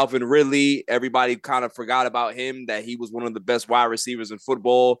 Calvin Ridley, everybody kind of forgot about him, that he was one of the best wide receivers in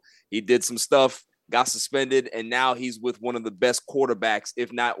football. He did some stuff, got suspended, and now he's with one of the best quarterbacks,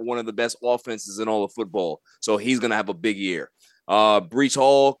 if not one of the best offenses in all of football. So he's going to have a big year. Breach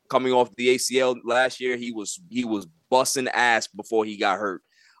Hall coming off the ACL last year, he was busting ass before he got hurt.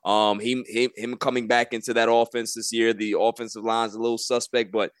 Him coming back into that offense this year, the offensive line's a little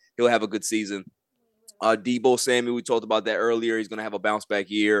suspect, but he'll have a good season. Debo Samuel, we talked about that earlier. He's going to have a bounce back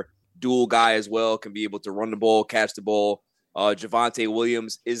year. Dual guy as well, can be able to run the ball, catch the ball. Javonte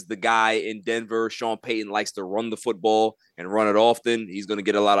Williams is the guy in Denver. Sean Payton likes to run the football and run it often. He's going to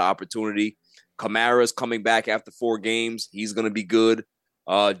get a lot of opportunity. Kamara's coming back after 4 games. He's going to be good.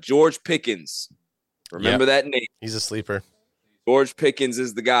 George Pickens. Remember that name. He's a sleeper. George Pickens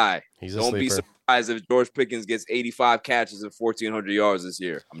is the guy. Don't be surprised if George Pickens gets 85 catches and 1,400 yards this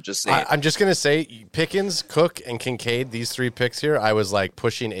year. I'm just saying. I'm just going to say Pickens, Cook, and Kincaid, these 3 picks here, I was like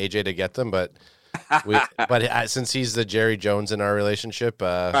pushing AJ to get them, but since he's the Jerry Jones in our relationship,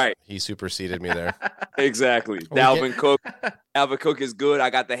 right. He superseded me there. Exactly. Dalvin Cook is good. I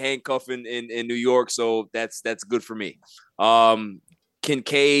got the handcuff in New York, so that's good for me.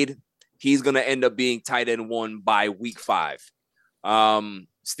 Kincaid, he's going to end up being tight end 1 by week 5.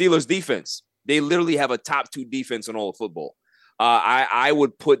 Steelers defense, they literally have a top 2 defense in all of football. I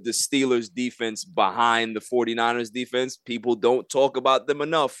would put the Steelers defense behind the 49ers defense. People don't talk about them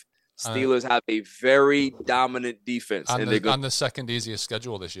enough. Steelers have a very dominant defense. And the second easiest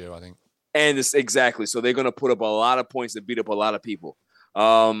schedule this year, I think. And exactly. So they're going to put up a lot of points and beat up a lot of people.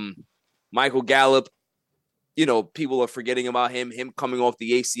 Michael Gallup, you know, people are forgetting about him. Him coming off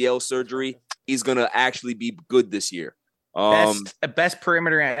the ACL surgery, he's going to actually be good this year. Best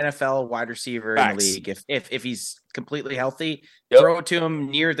perimeter NFL wide receiver in the league. If he's completely healthy, yep. Throw it to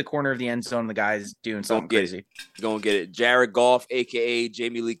him near the corner of the end zone. The guy's doing something crazy. He's going to get it. Jared Goff, a.k.a.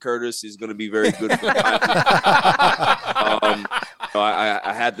 Jamie Lee Curtis, is going to be very good.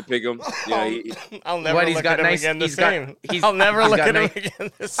 I had to pick him. You know, I'll never look at him again the same. I'll never look at him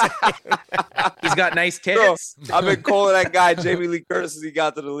again the same. He's got nice tits. Bro, I've been calling that guy Jamie Lee Curtis since he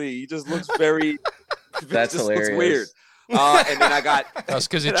got to the league. He just looks very – That's hilarious. Looks weird. And then I got that's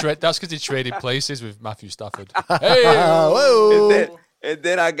because he traded places with Matthew Stafford. Hey, whoa! And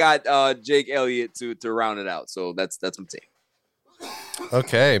then I got Jake Elliott to round it out. So that's my team.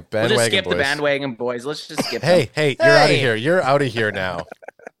 Okay, bandwagon We'll just skip boys. the bandwagon boys. Let's just skip Hey, them. hey, you're out of here. You're out of here now.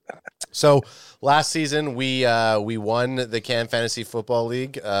 So last season we won the Can Fantasy Football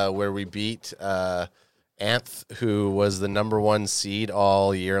League where we beat Anth, who was the number 1 seed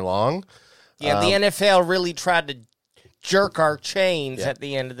all year long. Yeah, the NFL really tried to jerk our chains at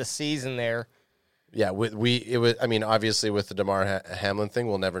the end of the season there. Yeah, it was. I mean, obviously, with the DeMar Hamlin thing,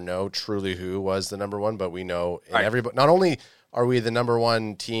 we'll never know truly who was the number 1, but we know in everybody. Not only are we the number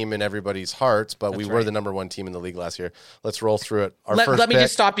 1 team in everybody's hearts, but we were the number 1 team in the league last year. Let's roll through it. Let me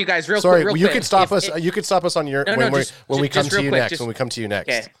just stop you guys real quick. Sorry, you could stop us. You could stop us on your when we come to you next. When we come to you next.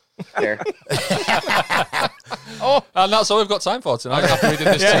 Okay. There. And that's all we've got time for tonight. After we did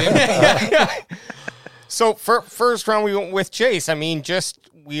this team. So for first round, we went with Chase. I mean,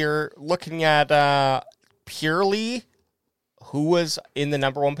 we're looking at purely who was in the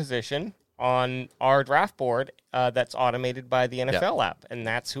number 1 position on our draft board that's automated by the NFL app, and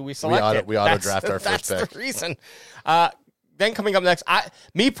that's who we selected. We auto draft our first pick. That's the reason. Then coming up next,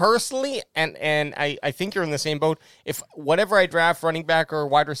 me personally, and I think you're in the same boat. If whatever I draft, running back or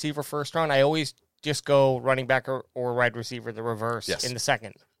wide receiver first round, I always just go running back or wide receiver the reverse in the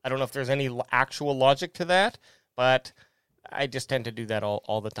second. I don't know if there's any actual logic to that, but I just tend to do that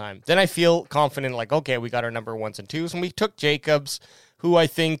all the time. Then I feel confident, like, okay, we got our number 1s and 2s, and we took Jacobs, who I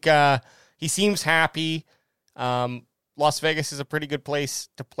think he seems happy. Las Vegas is a pretty good place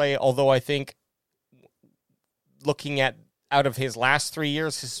to play, although I think looking at out of his last 3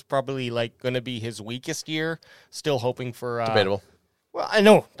 years, this is probably like going to be his weakest year. Still hoping for debatable. Well, I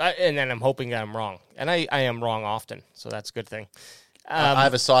know, and then I'm hoping that I'm wrong, and I am wrong often, so that's a good thing. I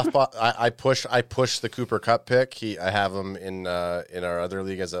have a soft spot. I push the Cooper Kupp pick. I have him in our other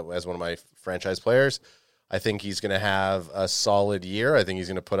league as one of my franchise players. I think he's going to have a solid year. I think he's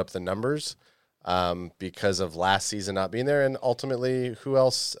going to put up the numbers because of last season not being there, and ultimately, who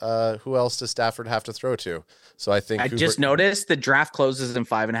else does Stafford have to throw to? So I think just noticed the draft closes in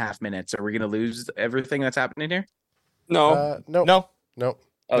 5.5 minutes. Are we going to lose everything that's happening here? No.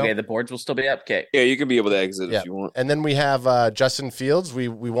 Okay, the boards will still be up. Okay. Yeah, you can be able to exit if you want. And then we have Justin Fields. We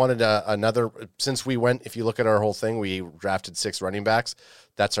wanted another, since we went, if you look at our whole thing, we drafted 6 running backs.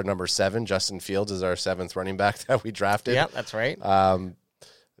 That's our number 7. Justin Fields is our 7th running back that we drafted. Yeah, that's right.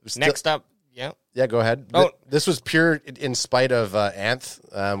 Next up, yeah. Yeah, go ahead. Oh. This was pure in spite of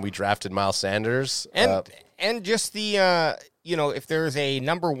Anth. We drafted Miles Sanders. And just the, if there's a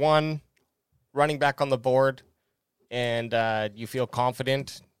number 1 running back on the board, and you feel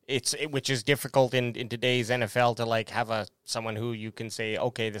confident, which is difficult in today's NFL to like have someone who you can say,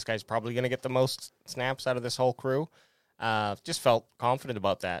 okay, this guy's probably going to get the most snaps out of this whole crew. Just felt confident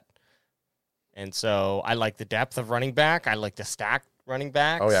about that. And so I like the depth of running back. I like the stacked running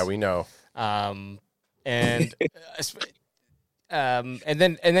backs. Oh yeah, we know. And then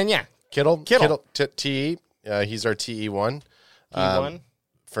yeah, Kittle, TE. He's our TE1. T1.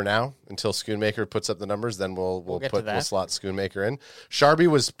 For now, until Schoonmaker puts up the numbers, then we'll slot Schoonmaker in. Sharby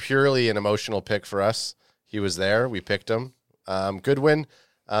was purely an emotional pick for us. He was there. We picked him. Goodwin,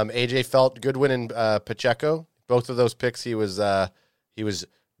 AJ felt Goodwin and Pacheco. Both of those picks, he was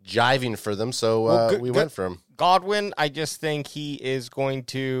jiving for them, so we went for him. Godwin, I just think he is going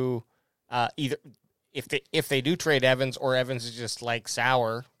to either if they do trade Evans or Evans is just like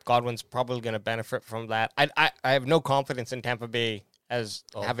sour, Godwin's probably going to benefit from that. I have no confidence in Tampa Bay as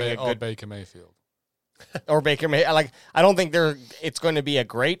having a good Baker Mayfield. Or Baker Mayfield. I don't think it's going to be a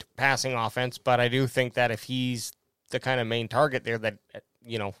great passing offense, but I do think that if he's the kind of main target there, that at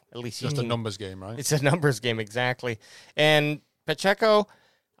least just a numbers game, right? It's a numbers game, exactly. And Pacheco,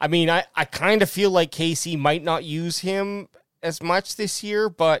 I mean, I kind of feel like KC might not use him as much this year,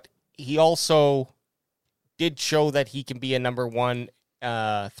 but he also did show that he can be a number 1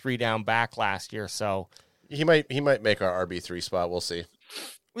 3-down back last year, so. He might make our RB3 spot. We'll see.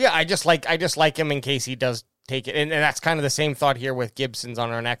 Yeah, I just like him in case he does take it, and that's kind of the same thought here with Gibson's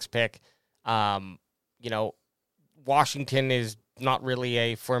on our next pick. Washington is not really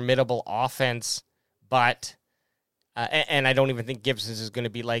a formidable offense, but and I don't even think Gibson's is going to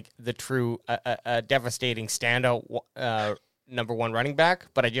be like the true devastating standout number 1 running back.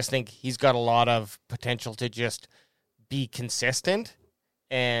 But I just think he's got a lot of potential to just be consistent.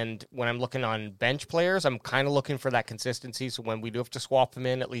 And when I'm looking on bench players, I'm kind of looking for that consistency. So when we do have to swap them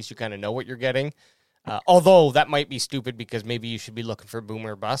in, at least you kind of know what you're getting. Although that might be stupid because maybe you should be looking for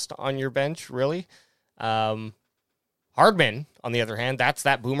boomer bust on your bench, really. Hardman, on the other hand, that's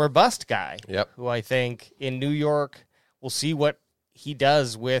that boomer bust guy. Yep. Who I think in New York, we'll see what he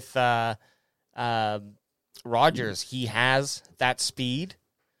does with Rodgers, he has that speed.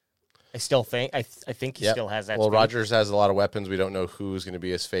 I still think I think he still has that. Well, speed. Rodgers has a lot of weapons. We don't know who's going to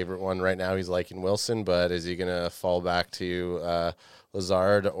be his favorite one right now. He's liking Wilson, but is he going to fall back to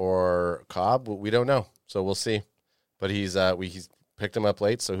Lazard or Cobb? We don't know, so we'll see. But he's picked him up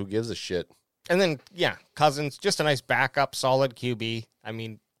late, so who gives a shit? And then Cousins, just a nice backup, solid QB. I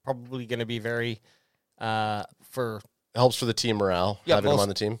mean, probably going to be very helps for the team morale. Having him on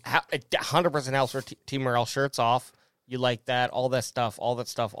the team, 100% helps for team morale. Shirts off. You like that, all that stuff,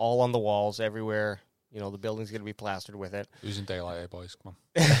 all on the walls everywhere. The building's going to be plastered with it. Losing daylight here, boys. Come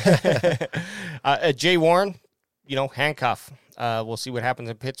on. Jay Warren, handcuff. We'll see what happens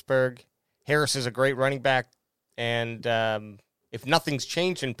in Pittsburgh. Harris is a great running back. And if nothing's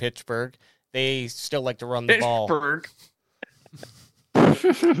changed in Pittsburgh, they still like to run the ball.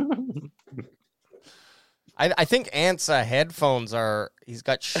 I think Ant's headphones he's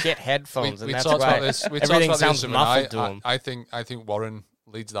got shit headphones, and that's why everything sounds muffled to him. I think Warren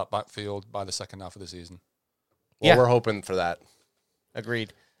leads that backfield by the second half of the season. Well, we're hoping for that.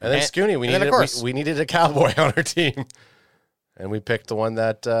 Agreed. And then Scooney, we needed a cowboy on our team, and we picked the one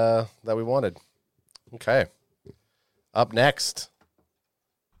that we wanted. Okay. Up next,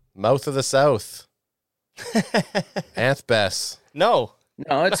 Mouth of the South. Anth Bess. No,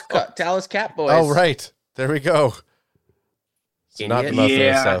 it's Dallas Catboys. Oh, right. There we go. So not the Mouth of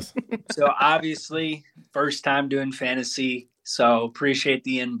the South. So obviously, first time doing fantasy, so appreciate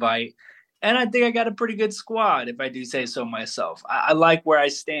the invite. And I think I got a pretty good squad, if I do say so myself. I like where I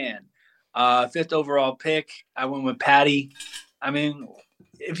stand. 5th overall pick, I went with Patty. I mean,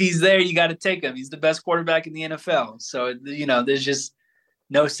 if he's there, you got to take him. He's the best quarterback in the NFL. So, there's just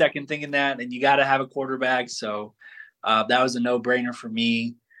no second thinking that. And you got to have a quarterback. So that was a no-brainer for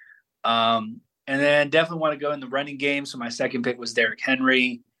me. And then definitely want to go in the running game. So my second pick was Derrick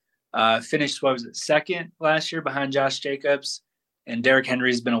Henry. Finished, second last year behind Josh Jacobs. And Derrick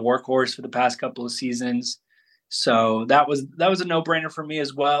Henry's been a workhorse for the past couple of seasons. So that was a no-brainer for me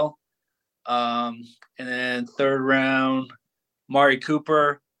as well. And then third round, Mari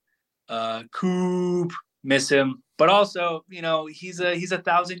Cooper. Miss him. But also, he's a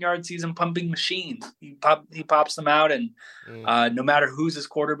 1,000-yard season pumping machine. He pops them out, and no matter who's his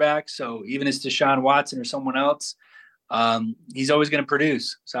quarterback, so even if it's Deshaun Watson or someone else, he's always going to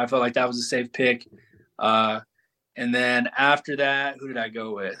produce. So I felt like that was a safe pick. And then after that, who did I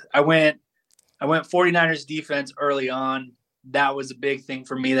go with? I went 49ers defense early on. That was a big thing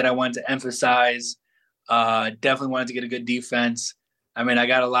for me that I wanted to emphasize. Definitely wanted to get a good defense. I mean, I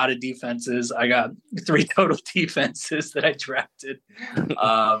got a lot of defenses. I got 3 total defenses that I drafted.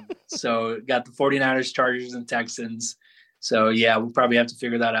 So got the 49ers, Chargers, and Texans. So, we'll probably have to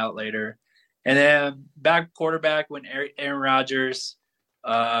figure that out later. And then back quarterback went Aaron Rodgers.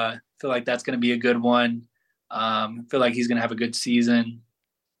 Feel like that's going to be a good one. Feel like he's going to have a good season.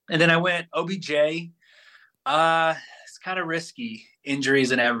 And then I went OBJ. It's kind of risky,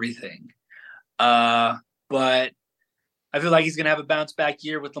 injuries and everything. But I feel like he's going to have a bounce back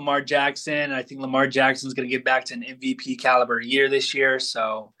year with Lamar Jackson. I think Lamar Jackson's going to get back to an MVP caliber year this year.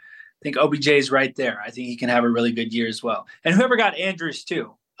 So I think OBJ is right there. I think he can have a really good year as well. And whoever got Andrews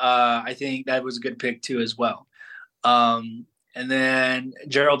too, I think that was a good pick too as well. And then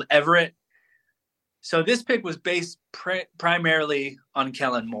Gerald Everett. So this pick was based primarily on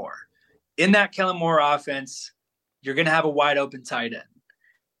Kellen Moore. In that Kellen Moore offense, you're going to have a wide open tight end.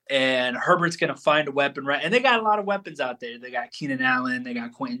 And Herbert's going to find a weapon, right? And they got a lot of weapons out there. They got Keenan Allen. They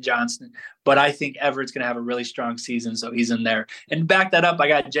got Quentin Johnston. But I think Everett's going to have a really strong season, so he's in there. And back that up, I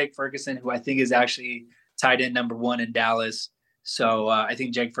got Jake Ferguson, who I think is actually tight end number 1 in Dallas. So I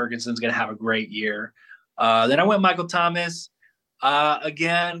think Jake Ferguson's going to have a great year. Then I went Michael Thomas.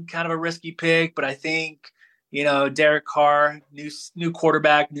 Again, kind of a risky pick, but I think, Derek Carr, new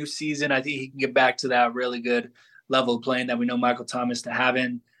quarterback, new season. I think he can get back to that really good level of playing that we know Michael Thomas to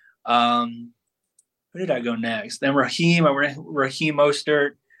having. Who did I go next? Then Raheem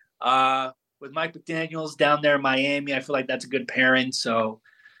Mostert, with Mike McDaniels down there in Miami. I feel like that's a good pairing. So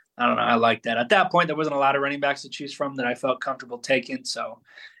I don't know. I like that. At that point, there wasn't a lot of running backs to choose from that I felt comfortable taking. So,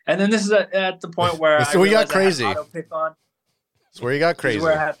 and then this is at the point where so we got crazy. Auto pick on. That's where you got crazy. This is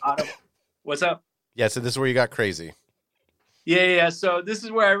where I had auto. What's up? Yeah. So this is where you got crazy. Yeah. So this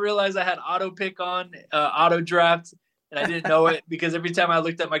is where I realized I had auto pick on, auto draft. And I didn't know it because every time I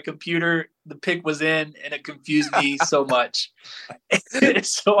looked at my computer, the pick was in, and it confused me so much.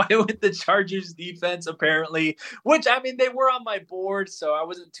 So I went the Chargers defense, apparently, which, I mean, they were on my board, so I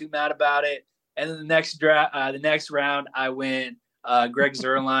wasn't too mad about it. And then the next round, I went Greg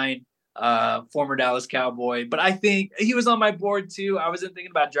Zuerlein, former Dallas Cowboy. But I think he was on my board too. I wasn't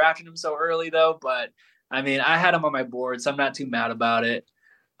thinking about drafting him so early, though. But I mean, I had him on my board, so I'm not too mad about it.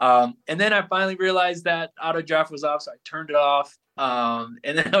 And then I finally realized that auto draft was off, so I turned it off. And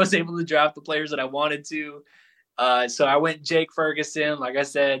then I was able to draft the players that I wanted to. So I went Jake Ferguson, like I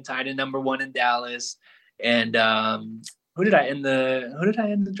said, tied in number 1 in Dallas. And who did I end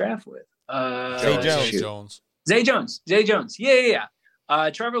the draft with? Zay Jones. Yeah.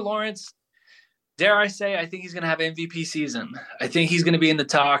 Trevor Lawrence, dare I say, I think he's going to have MVP season. I think he's going to be in the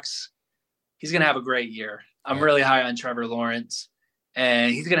talks. He's going to have a great year. I'm really high on Trevor Lawrence,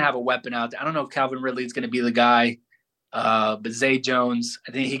 and he's going to have a weapon out there. I don't know if Calvin Ridley is going to be the guy, but Zay Jones,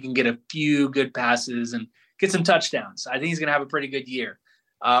 I think he can get a few good passes and get some touchdowns. I think he's going to have a pretty good year.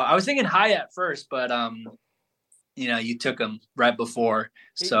 I was thinking high at first, but you took him right before.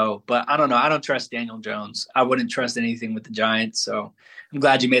 So, but I don't know. I don't trust Daniel Jones. I wouldn't trust anything with the Giants. So I'm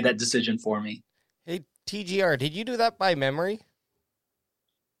glad you made that decision for me. Hey, TGR, did you do that by memory?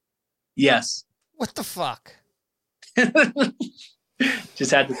 Yes. What the fuck?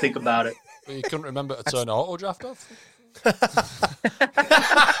 Just had to think about it. But you couldn't remember to turn auto draft off?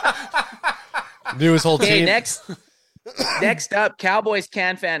 Knew his whole team. Next up, Cowboys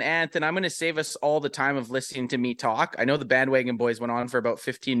CanFan Anthony. I'm going to save us all the time of listening to me talk. I know the bandwagon boys went on for about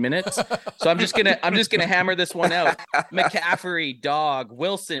 15 minutes, so I'm just gonna hammer this one out. McCaffrey, dog.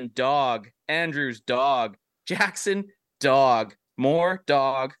 Wilson, dog. Andrews, dog. Jackson, dog. Moore,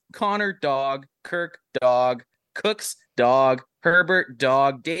 dog. Connor, dog. Kirk, dog. Cooks, dog. Herbert,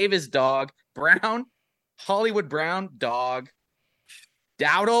 dog. Davis, dog. Brown, Hollywood Brown, dog.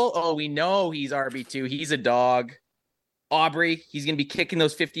 Dowdle, oh, we know he's RB2. He's a dog. Aubrey, he's going to be kicking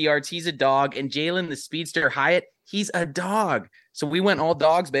those 50 yards. He's a dog. And Jalen, the speedster Hyatt, he's a dog. So we went all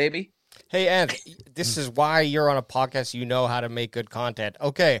dogs, baby. Hey, Ant, this is why you're on a podcast. You know how to make good content.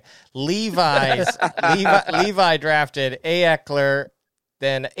 Okay, Levi drafted A. Eckler,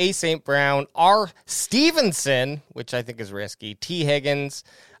 then A. St. Brown, R. Stevenson, which I think is risky, T. Higgins,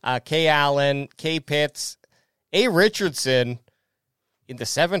 K. Allen, K. Pitts, A. Richardson, in the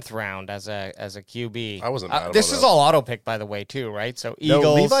 7th round as a QB. I wasn't mad about this is that. all auto pick, by the way, too, right? So Eagles.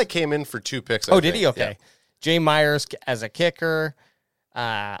 No, Levi came in for 2 picks. I think. Did he? Okay. Yeah. Jay Myers as a kicker.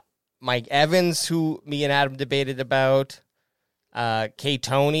 Mike Evans, who me and Adam debated about. K.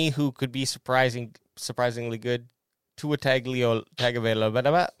 Tony, who could be surprisingly good. Tua Tagovailoa.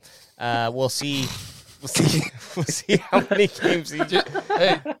 We'll see. We'll see how many games he.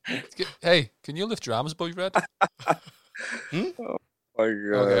 Hey, can you lift your arms above your head? Oh my God.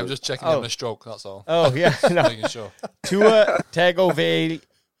 Okay, I'm just checking on a stroke, that's all. Oh, yeah. No. Making sure. Tua Tagovailoa.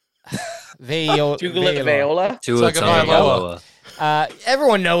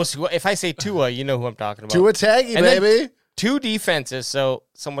 Everyone knows who. If I say Tua, you know who I'm talking about. Tua Taggy, baby. 2 defenses, so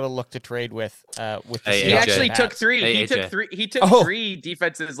someone to look to trade with. With the he actually took 3. He took 3. He took 3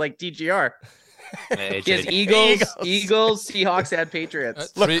 defenses like DGR. He has Eagles, Seahawks, and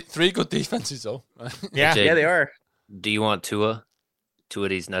Patriots. Three good defenses, though. Yeah, yeah, they are. Do you want Tua? 2 of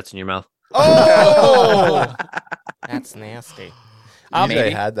these nuts in your mouth? Oh, that's nasty.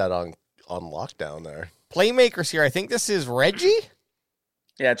 They had that on lockdown there. Playmakers here. I think this is Reggie.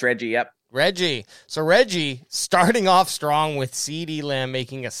 Yeah, it's Reggie. Yep. Reggie. So Reggie starting off strong with CeeDee Lamb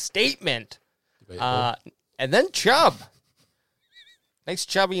making a statement. And then Chubb. Nice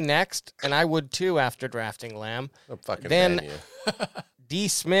Chubby next, and I would too after drafting Lamb. Then D.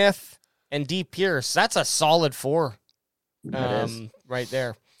 Smith and D. Pierce. That's a solid 4 right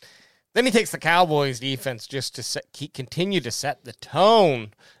there. Then he takes the Cowboys defense just to continue to set the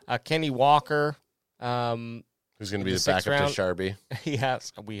tone. Kenny Walker. Who's going to be the backup to Sharby?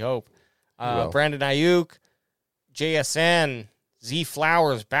 Yes, we hope. Brandon Ayuk, JSN, Z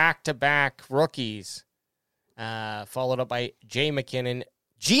Flowers, back-to-back rookies. Followed up by Jay McKinnon,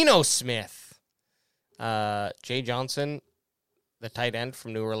 Geno Smith, Jay Johnson, the tight end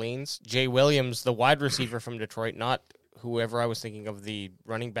from New Orleans, Jay Williams, the wide receiver from Detroit, not whoever I was thinking of, the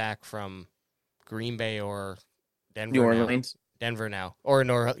running back from Green Bay or Denver. New Orleans. Denver now. Or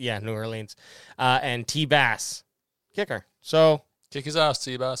New Orleans. And T-Bass, kicker. So kick his ass,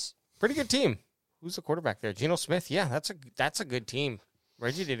 T-Bass. Pretty good team. Who's the quarterback there? Geno Smith. Yeah, that's a good team.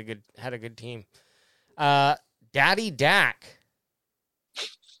 Reggie had a good team. Daddy Dak.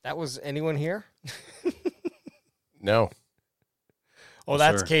 That was anyone here? No. Oh,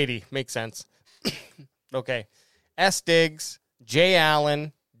 that's Katie. Makes sense. Okay. S. Diggs, J.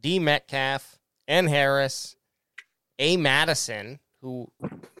 Allen, D. Metcalf, N. Harris, A. Madison, who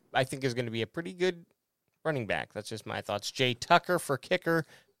I think is going to be a pretty good running back. That's just my thoughts. Jay Tucker for kicker.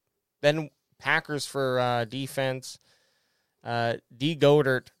 Then Packers for defense. D.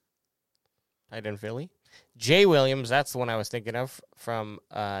 Goddard, tight end Philly. Jay Williams, that's the one I was thinking of from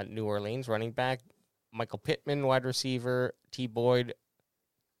New Orleans, running back. Michael Pittman, wide receiver. T. Boyd.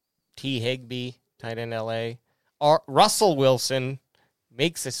 T. Higbee, tight end LA. Russell Wilson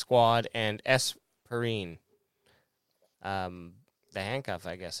makes the squad. And S. Perrine. The handcuff,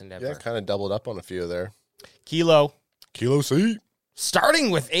 I guess, in Denver. Yeah, kind of doubled up on a few there. Kilo C.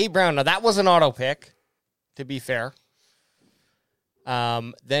 Starting with A. Brown. Now, that was an auto pick, to be fair.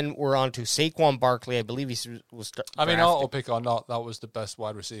 Then we're on to Saquon Barkley. I believe he was auto pick or not, that was the best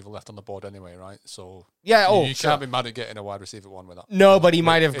wide receiver left on the board anyway, right? So yeah, you can't be mad at getting a wide receiver one with that. No, but he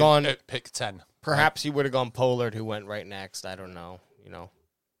might have gone at pick 10. Perhaps he would have gone Pollard, who went right next. I don't know,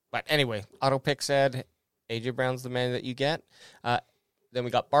 But anyway, auto pick said AJ Brown's the man that you get. Then we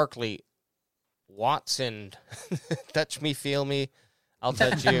got Barkley, Watson, touch me, feel me, I'll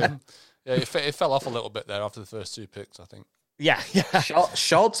touch you. Yeah, it fell off a little bit there after the first 2 picks, I think. Yeah.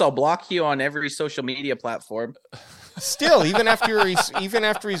 Schultz, I'll block you on every social media platform. Still, even after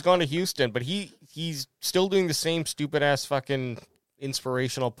he's gone to Houston, but he's still doing the same stupid ass fucking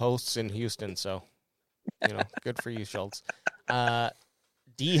inspirational posts in Houston. So, good for you, Schultz.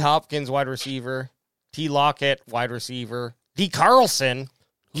 D. Hopkins, wide receiver. T. Lockett, wide receiver. D. Carlson,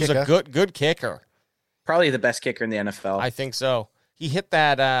 who's a good kicker. Probably the best kicker in the NFL. I think so. He hit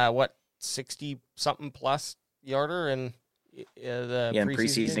that 60-something plus yarder in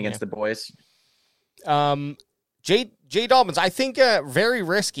preseason against the boys. J. Dobbins, I think very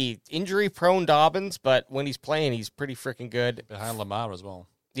risky, injury-prone Dobbins, but when he's playing, he's pretty freaking good. Behind Lamar as well.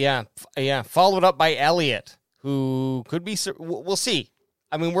 Yeah. Followed up by Elliott, who could be. We'll see.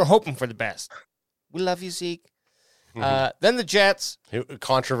 I mean, we're hoping for the best. We love you, Zeke. Then the Jets.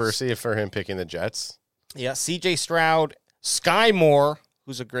 Controversy for him picking the Jets. Yeah, C.J. Stroud, Sky Moore,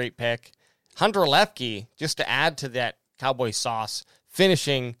 who's a great pick, Hunter Lepke, just to add to that Cowboy sauce,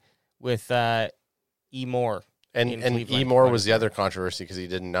 finishing with E. Moore. And E. Moore was the other controversy because he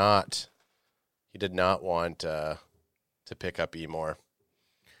did not want to pick up E. Moore.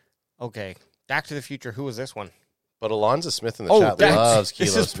 Okay, Back to the Future. Who was this one? But Alonzo Smith in the chat loves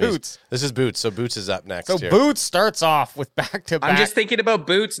Kilo. This is Boots. This is Boots. So Boots is up next. So here. Boots starts off with back-to-back. I'm just thinking about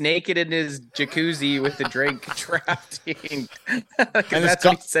Boots naked in his jacuzzi with the drink drafting. Because that's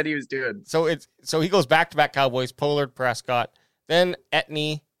what he said he was doing. So he goes back-to-back Cowboys, Pollard, Prescott, then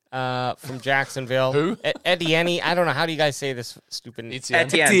Etney from Jacksonville. Who? Etienne. I don't know. How do you guys say this stupid name?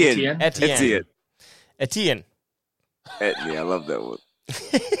 Etienne. Etienne. I love that one.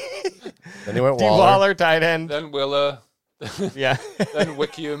 Then he went Waller, tight end. Then Willer. Yeah. Then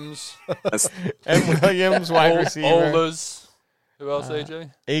Wickiams. And Williams, wide receiver. Olas. Who else,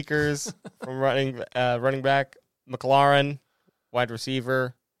 AJ? Akers from running back. McLaurin, wide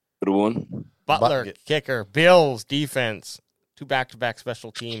receiver. Good one. Butler, kicker. Bills, defense. 2 back-to-back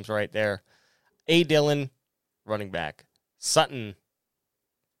special teams right there. A. Dillon, running back. Sutton.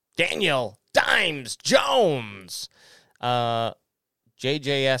 Daniel, Dimes, Jones.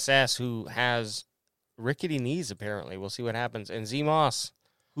 JJSS, who has rickety knees, apparently. We'll see what happens. And Z Moss,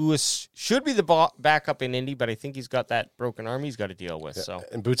 who should be the backup in Indy, but I think he's got that broken arm he's got to deal with. So.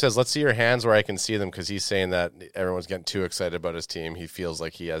 And Boots says, let's see your hands where I can see them, because he's saying that everyone's getting too excited about his team. He feels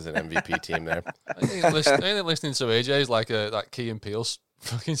like he has an MVP team there. I think listening to AJ is like that Key and Peele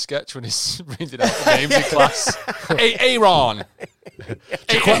fucking sketch when he's reading out the names in class. Aaron.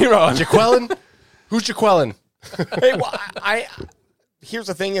 Aaron. Jaquelin? Who's Jaquelin? Hey, well, here's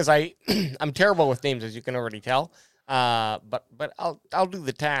the thing: is I'm terrible with names, as you can already tell. But I'll do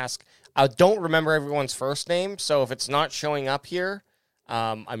the task. I don't remember everyone's first name, so if it's not showing up here,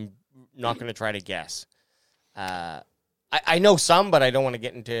 I'm not going to try to guess. I know some, but I don't want to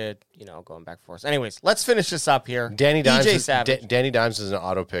get into going back and forth. Anyways, let's finish this up here. Danny Dimes. DJ Savage. Danny Dimes is an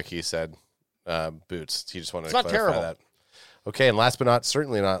auto pick. He said, Boots. He just wanted to clarify terrible. that. Okay, and last but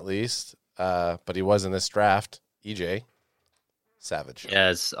certainly not least, but he was in this draft. EJ Savage.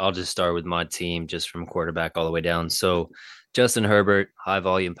 Yes, I'll just start with my team, just from quarterback all the way down. So Justin Herbert, high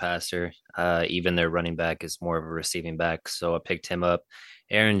volume passer. Even their running back is more of a receiving back, so I picked him up.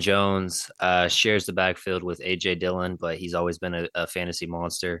 Aaron Jones shares the backfield with A.J. Dillon, but he's always been a fantasy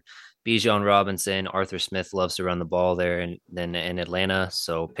monster. Bijan Robinson, Arthur Smith loves to run the ball there in Atlanta,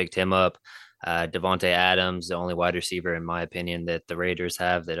 so picked him up. Devontae Adams, the only wide receiver, in my opinion, that the Raiders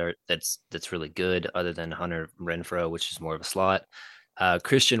have that's really good, other than Hunter Renfrow, which is more of a slot.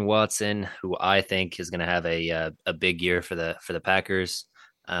 Christian Watson, who I think is going to have a big year for the Packers.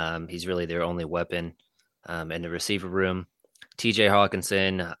 He's really their only weapon in the receiver room. TJ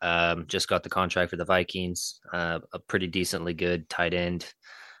Hawkinson just got the contract for the Vikings, a pretty decently good tight end.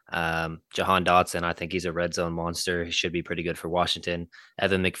 Jahan Dotson, I think he's a red zone monster. He should be pretty good for Washington.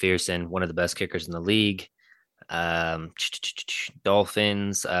 Evan McPherson, one of the best kickers in the league.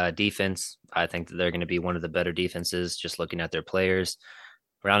 Dolphins defense. I think that they're going to be one of the better defenses, just looking at their players.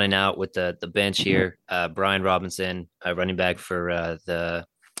 Rounding out with the bench here, Brian Robinson, running back for the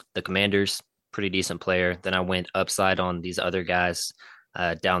Commanders, pretty decent player. Then I went upside on these other guys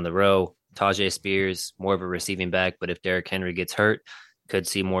down the row. Tajay Spears, more of a receiving back, but if Derrick Henry gets hurt, could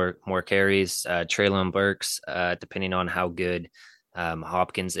see more carries. Treylon Burks, depending on how good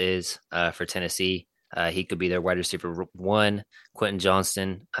Hopkins is for Tennessee, he could be their wide receiver 1. Quentin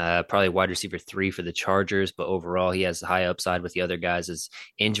Johnston, probably wide receiver 3 for the Chargers, but overall he has the high upside with the other guys'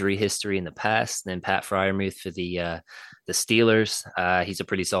 injury history in the past. Then Pat Freiermuth for the Steelers. He's a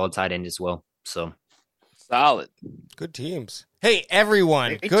pretty solid tight end as well. So solid. Good teams. Hey,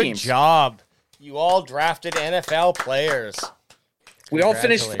 everyone. Good teams. Job. You all drafted NFL players. We all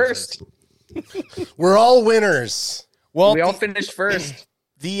finished first. We're all winners. Well, we all finished first.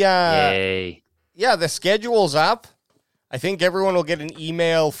 Yay. Yeah, the schedule's up. I think everyone will get an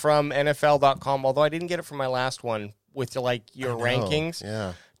email from NFL.com, although I didn't get it from my last one with your rankings.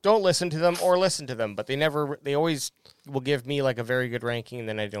 Yeah. Don't listen to them or listen to them, but they always will give me a very good ranking, and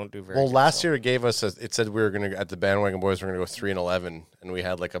then I don't do very good. Well, last year it gave us it said we were going to, at the Bandwagon Boys, we're going to go 3-11, and we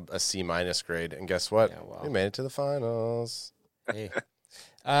had a C- grade, and guess what? Yeah, we made it to the finals. Hey.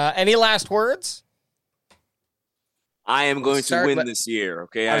 Any last words? I am going to win this year.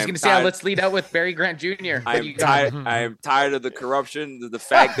 Okay, I was going to say, let's lead out with Barry Grant Jr. I am tired of the corruption, the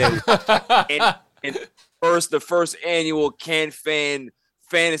fact that the first annual CanFan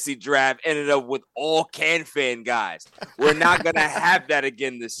fantasy draft ended up with all CanFan guys. We're not going to have that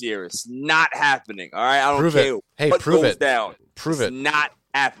again this year. It's not happening. All right, I don't care. Hey, prove it. Down. Prove it's it. Not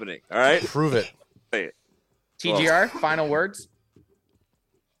happening. All right, prove it. TGR, final words.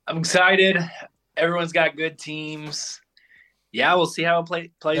 I'm excited. Everyone's got good teams. Yeah, we'll see how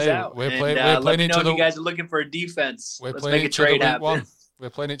it plays out. Let me know if you guys are looking for a defense. Let's make a trade happen. We're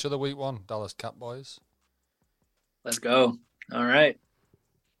playing each other week 1, Dallas Cowboys. Let's go. All right.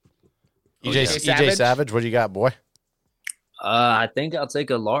 EJ Savage, what do you got, boy? I think I'll take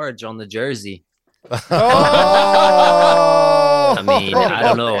a large on the jersey. Oh! I mean, I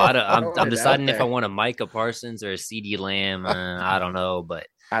don't know. I'm deciding if I want a Micah Parsons or a CeeDee Lamb. I don't know, but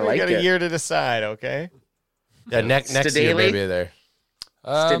we got a year to decide. Okay. Yeah, next year maybe there.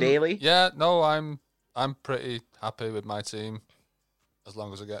 Stadaley? Yeah, no, I'm pretty happy with my team as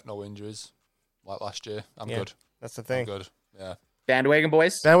long as I get no injuries like last year. I'm good. That's the thing. I'm good. Yeah. Bandwagon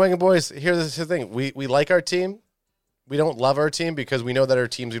boys. Here's the thing. We like our team. We don't love our team because we know that our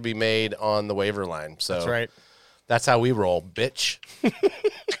teams would be made on the waiver line. So that's right. That's how we roll, bitch.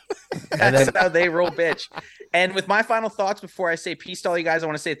 That's how they roll, bitch. And with my final thoughts before I say peace to all you guys, I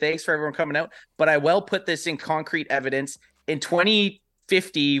want to say thanks for everyone coming out. But I will put this in concrete evidence. In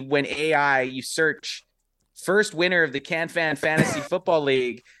 2050, when AI, you search first winner of the CanFan Fantasy Football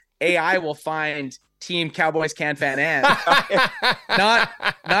League, AI will find Team Cowboys CanFan and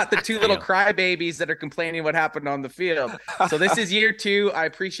not the two little crybabies that are complaining what happened on the field. So this is year 2. I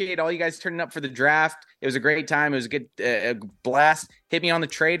appreciate all you guys turning up for the draft. It was a great time. It was a good blast. Hit me on the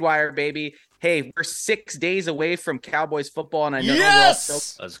trade wire, baby. Hey, we're 6 days away from Cowboys football, and I know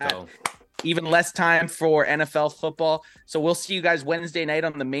let's go. Even less time for NFL football. So we'll see you guys Wednesday night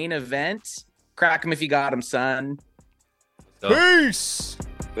on the main event. Crack them if you got them, son. Peace.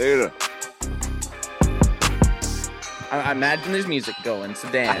 Later. I imagine there's music going,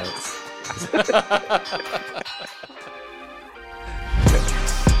 so dance.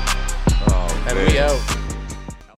 And we out.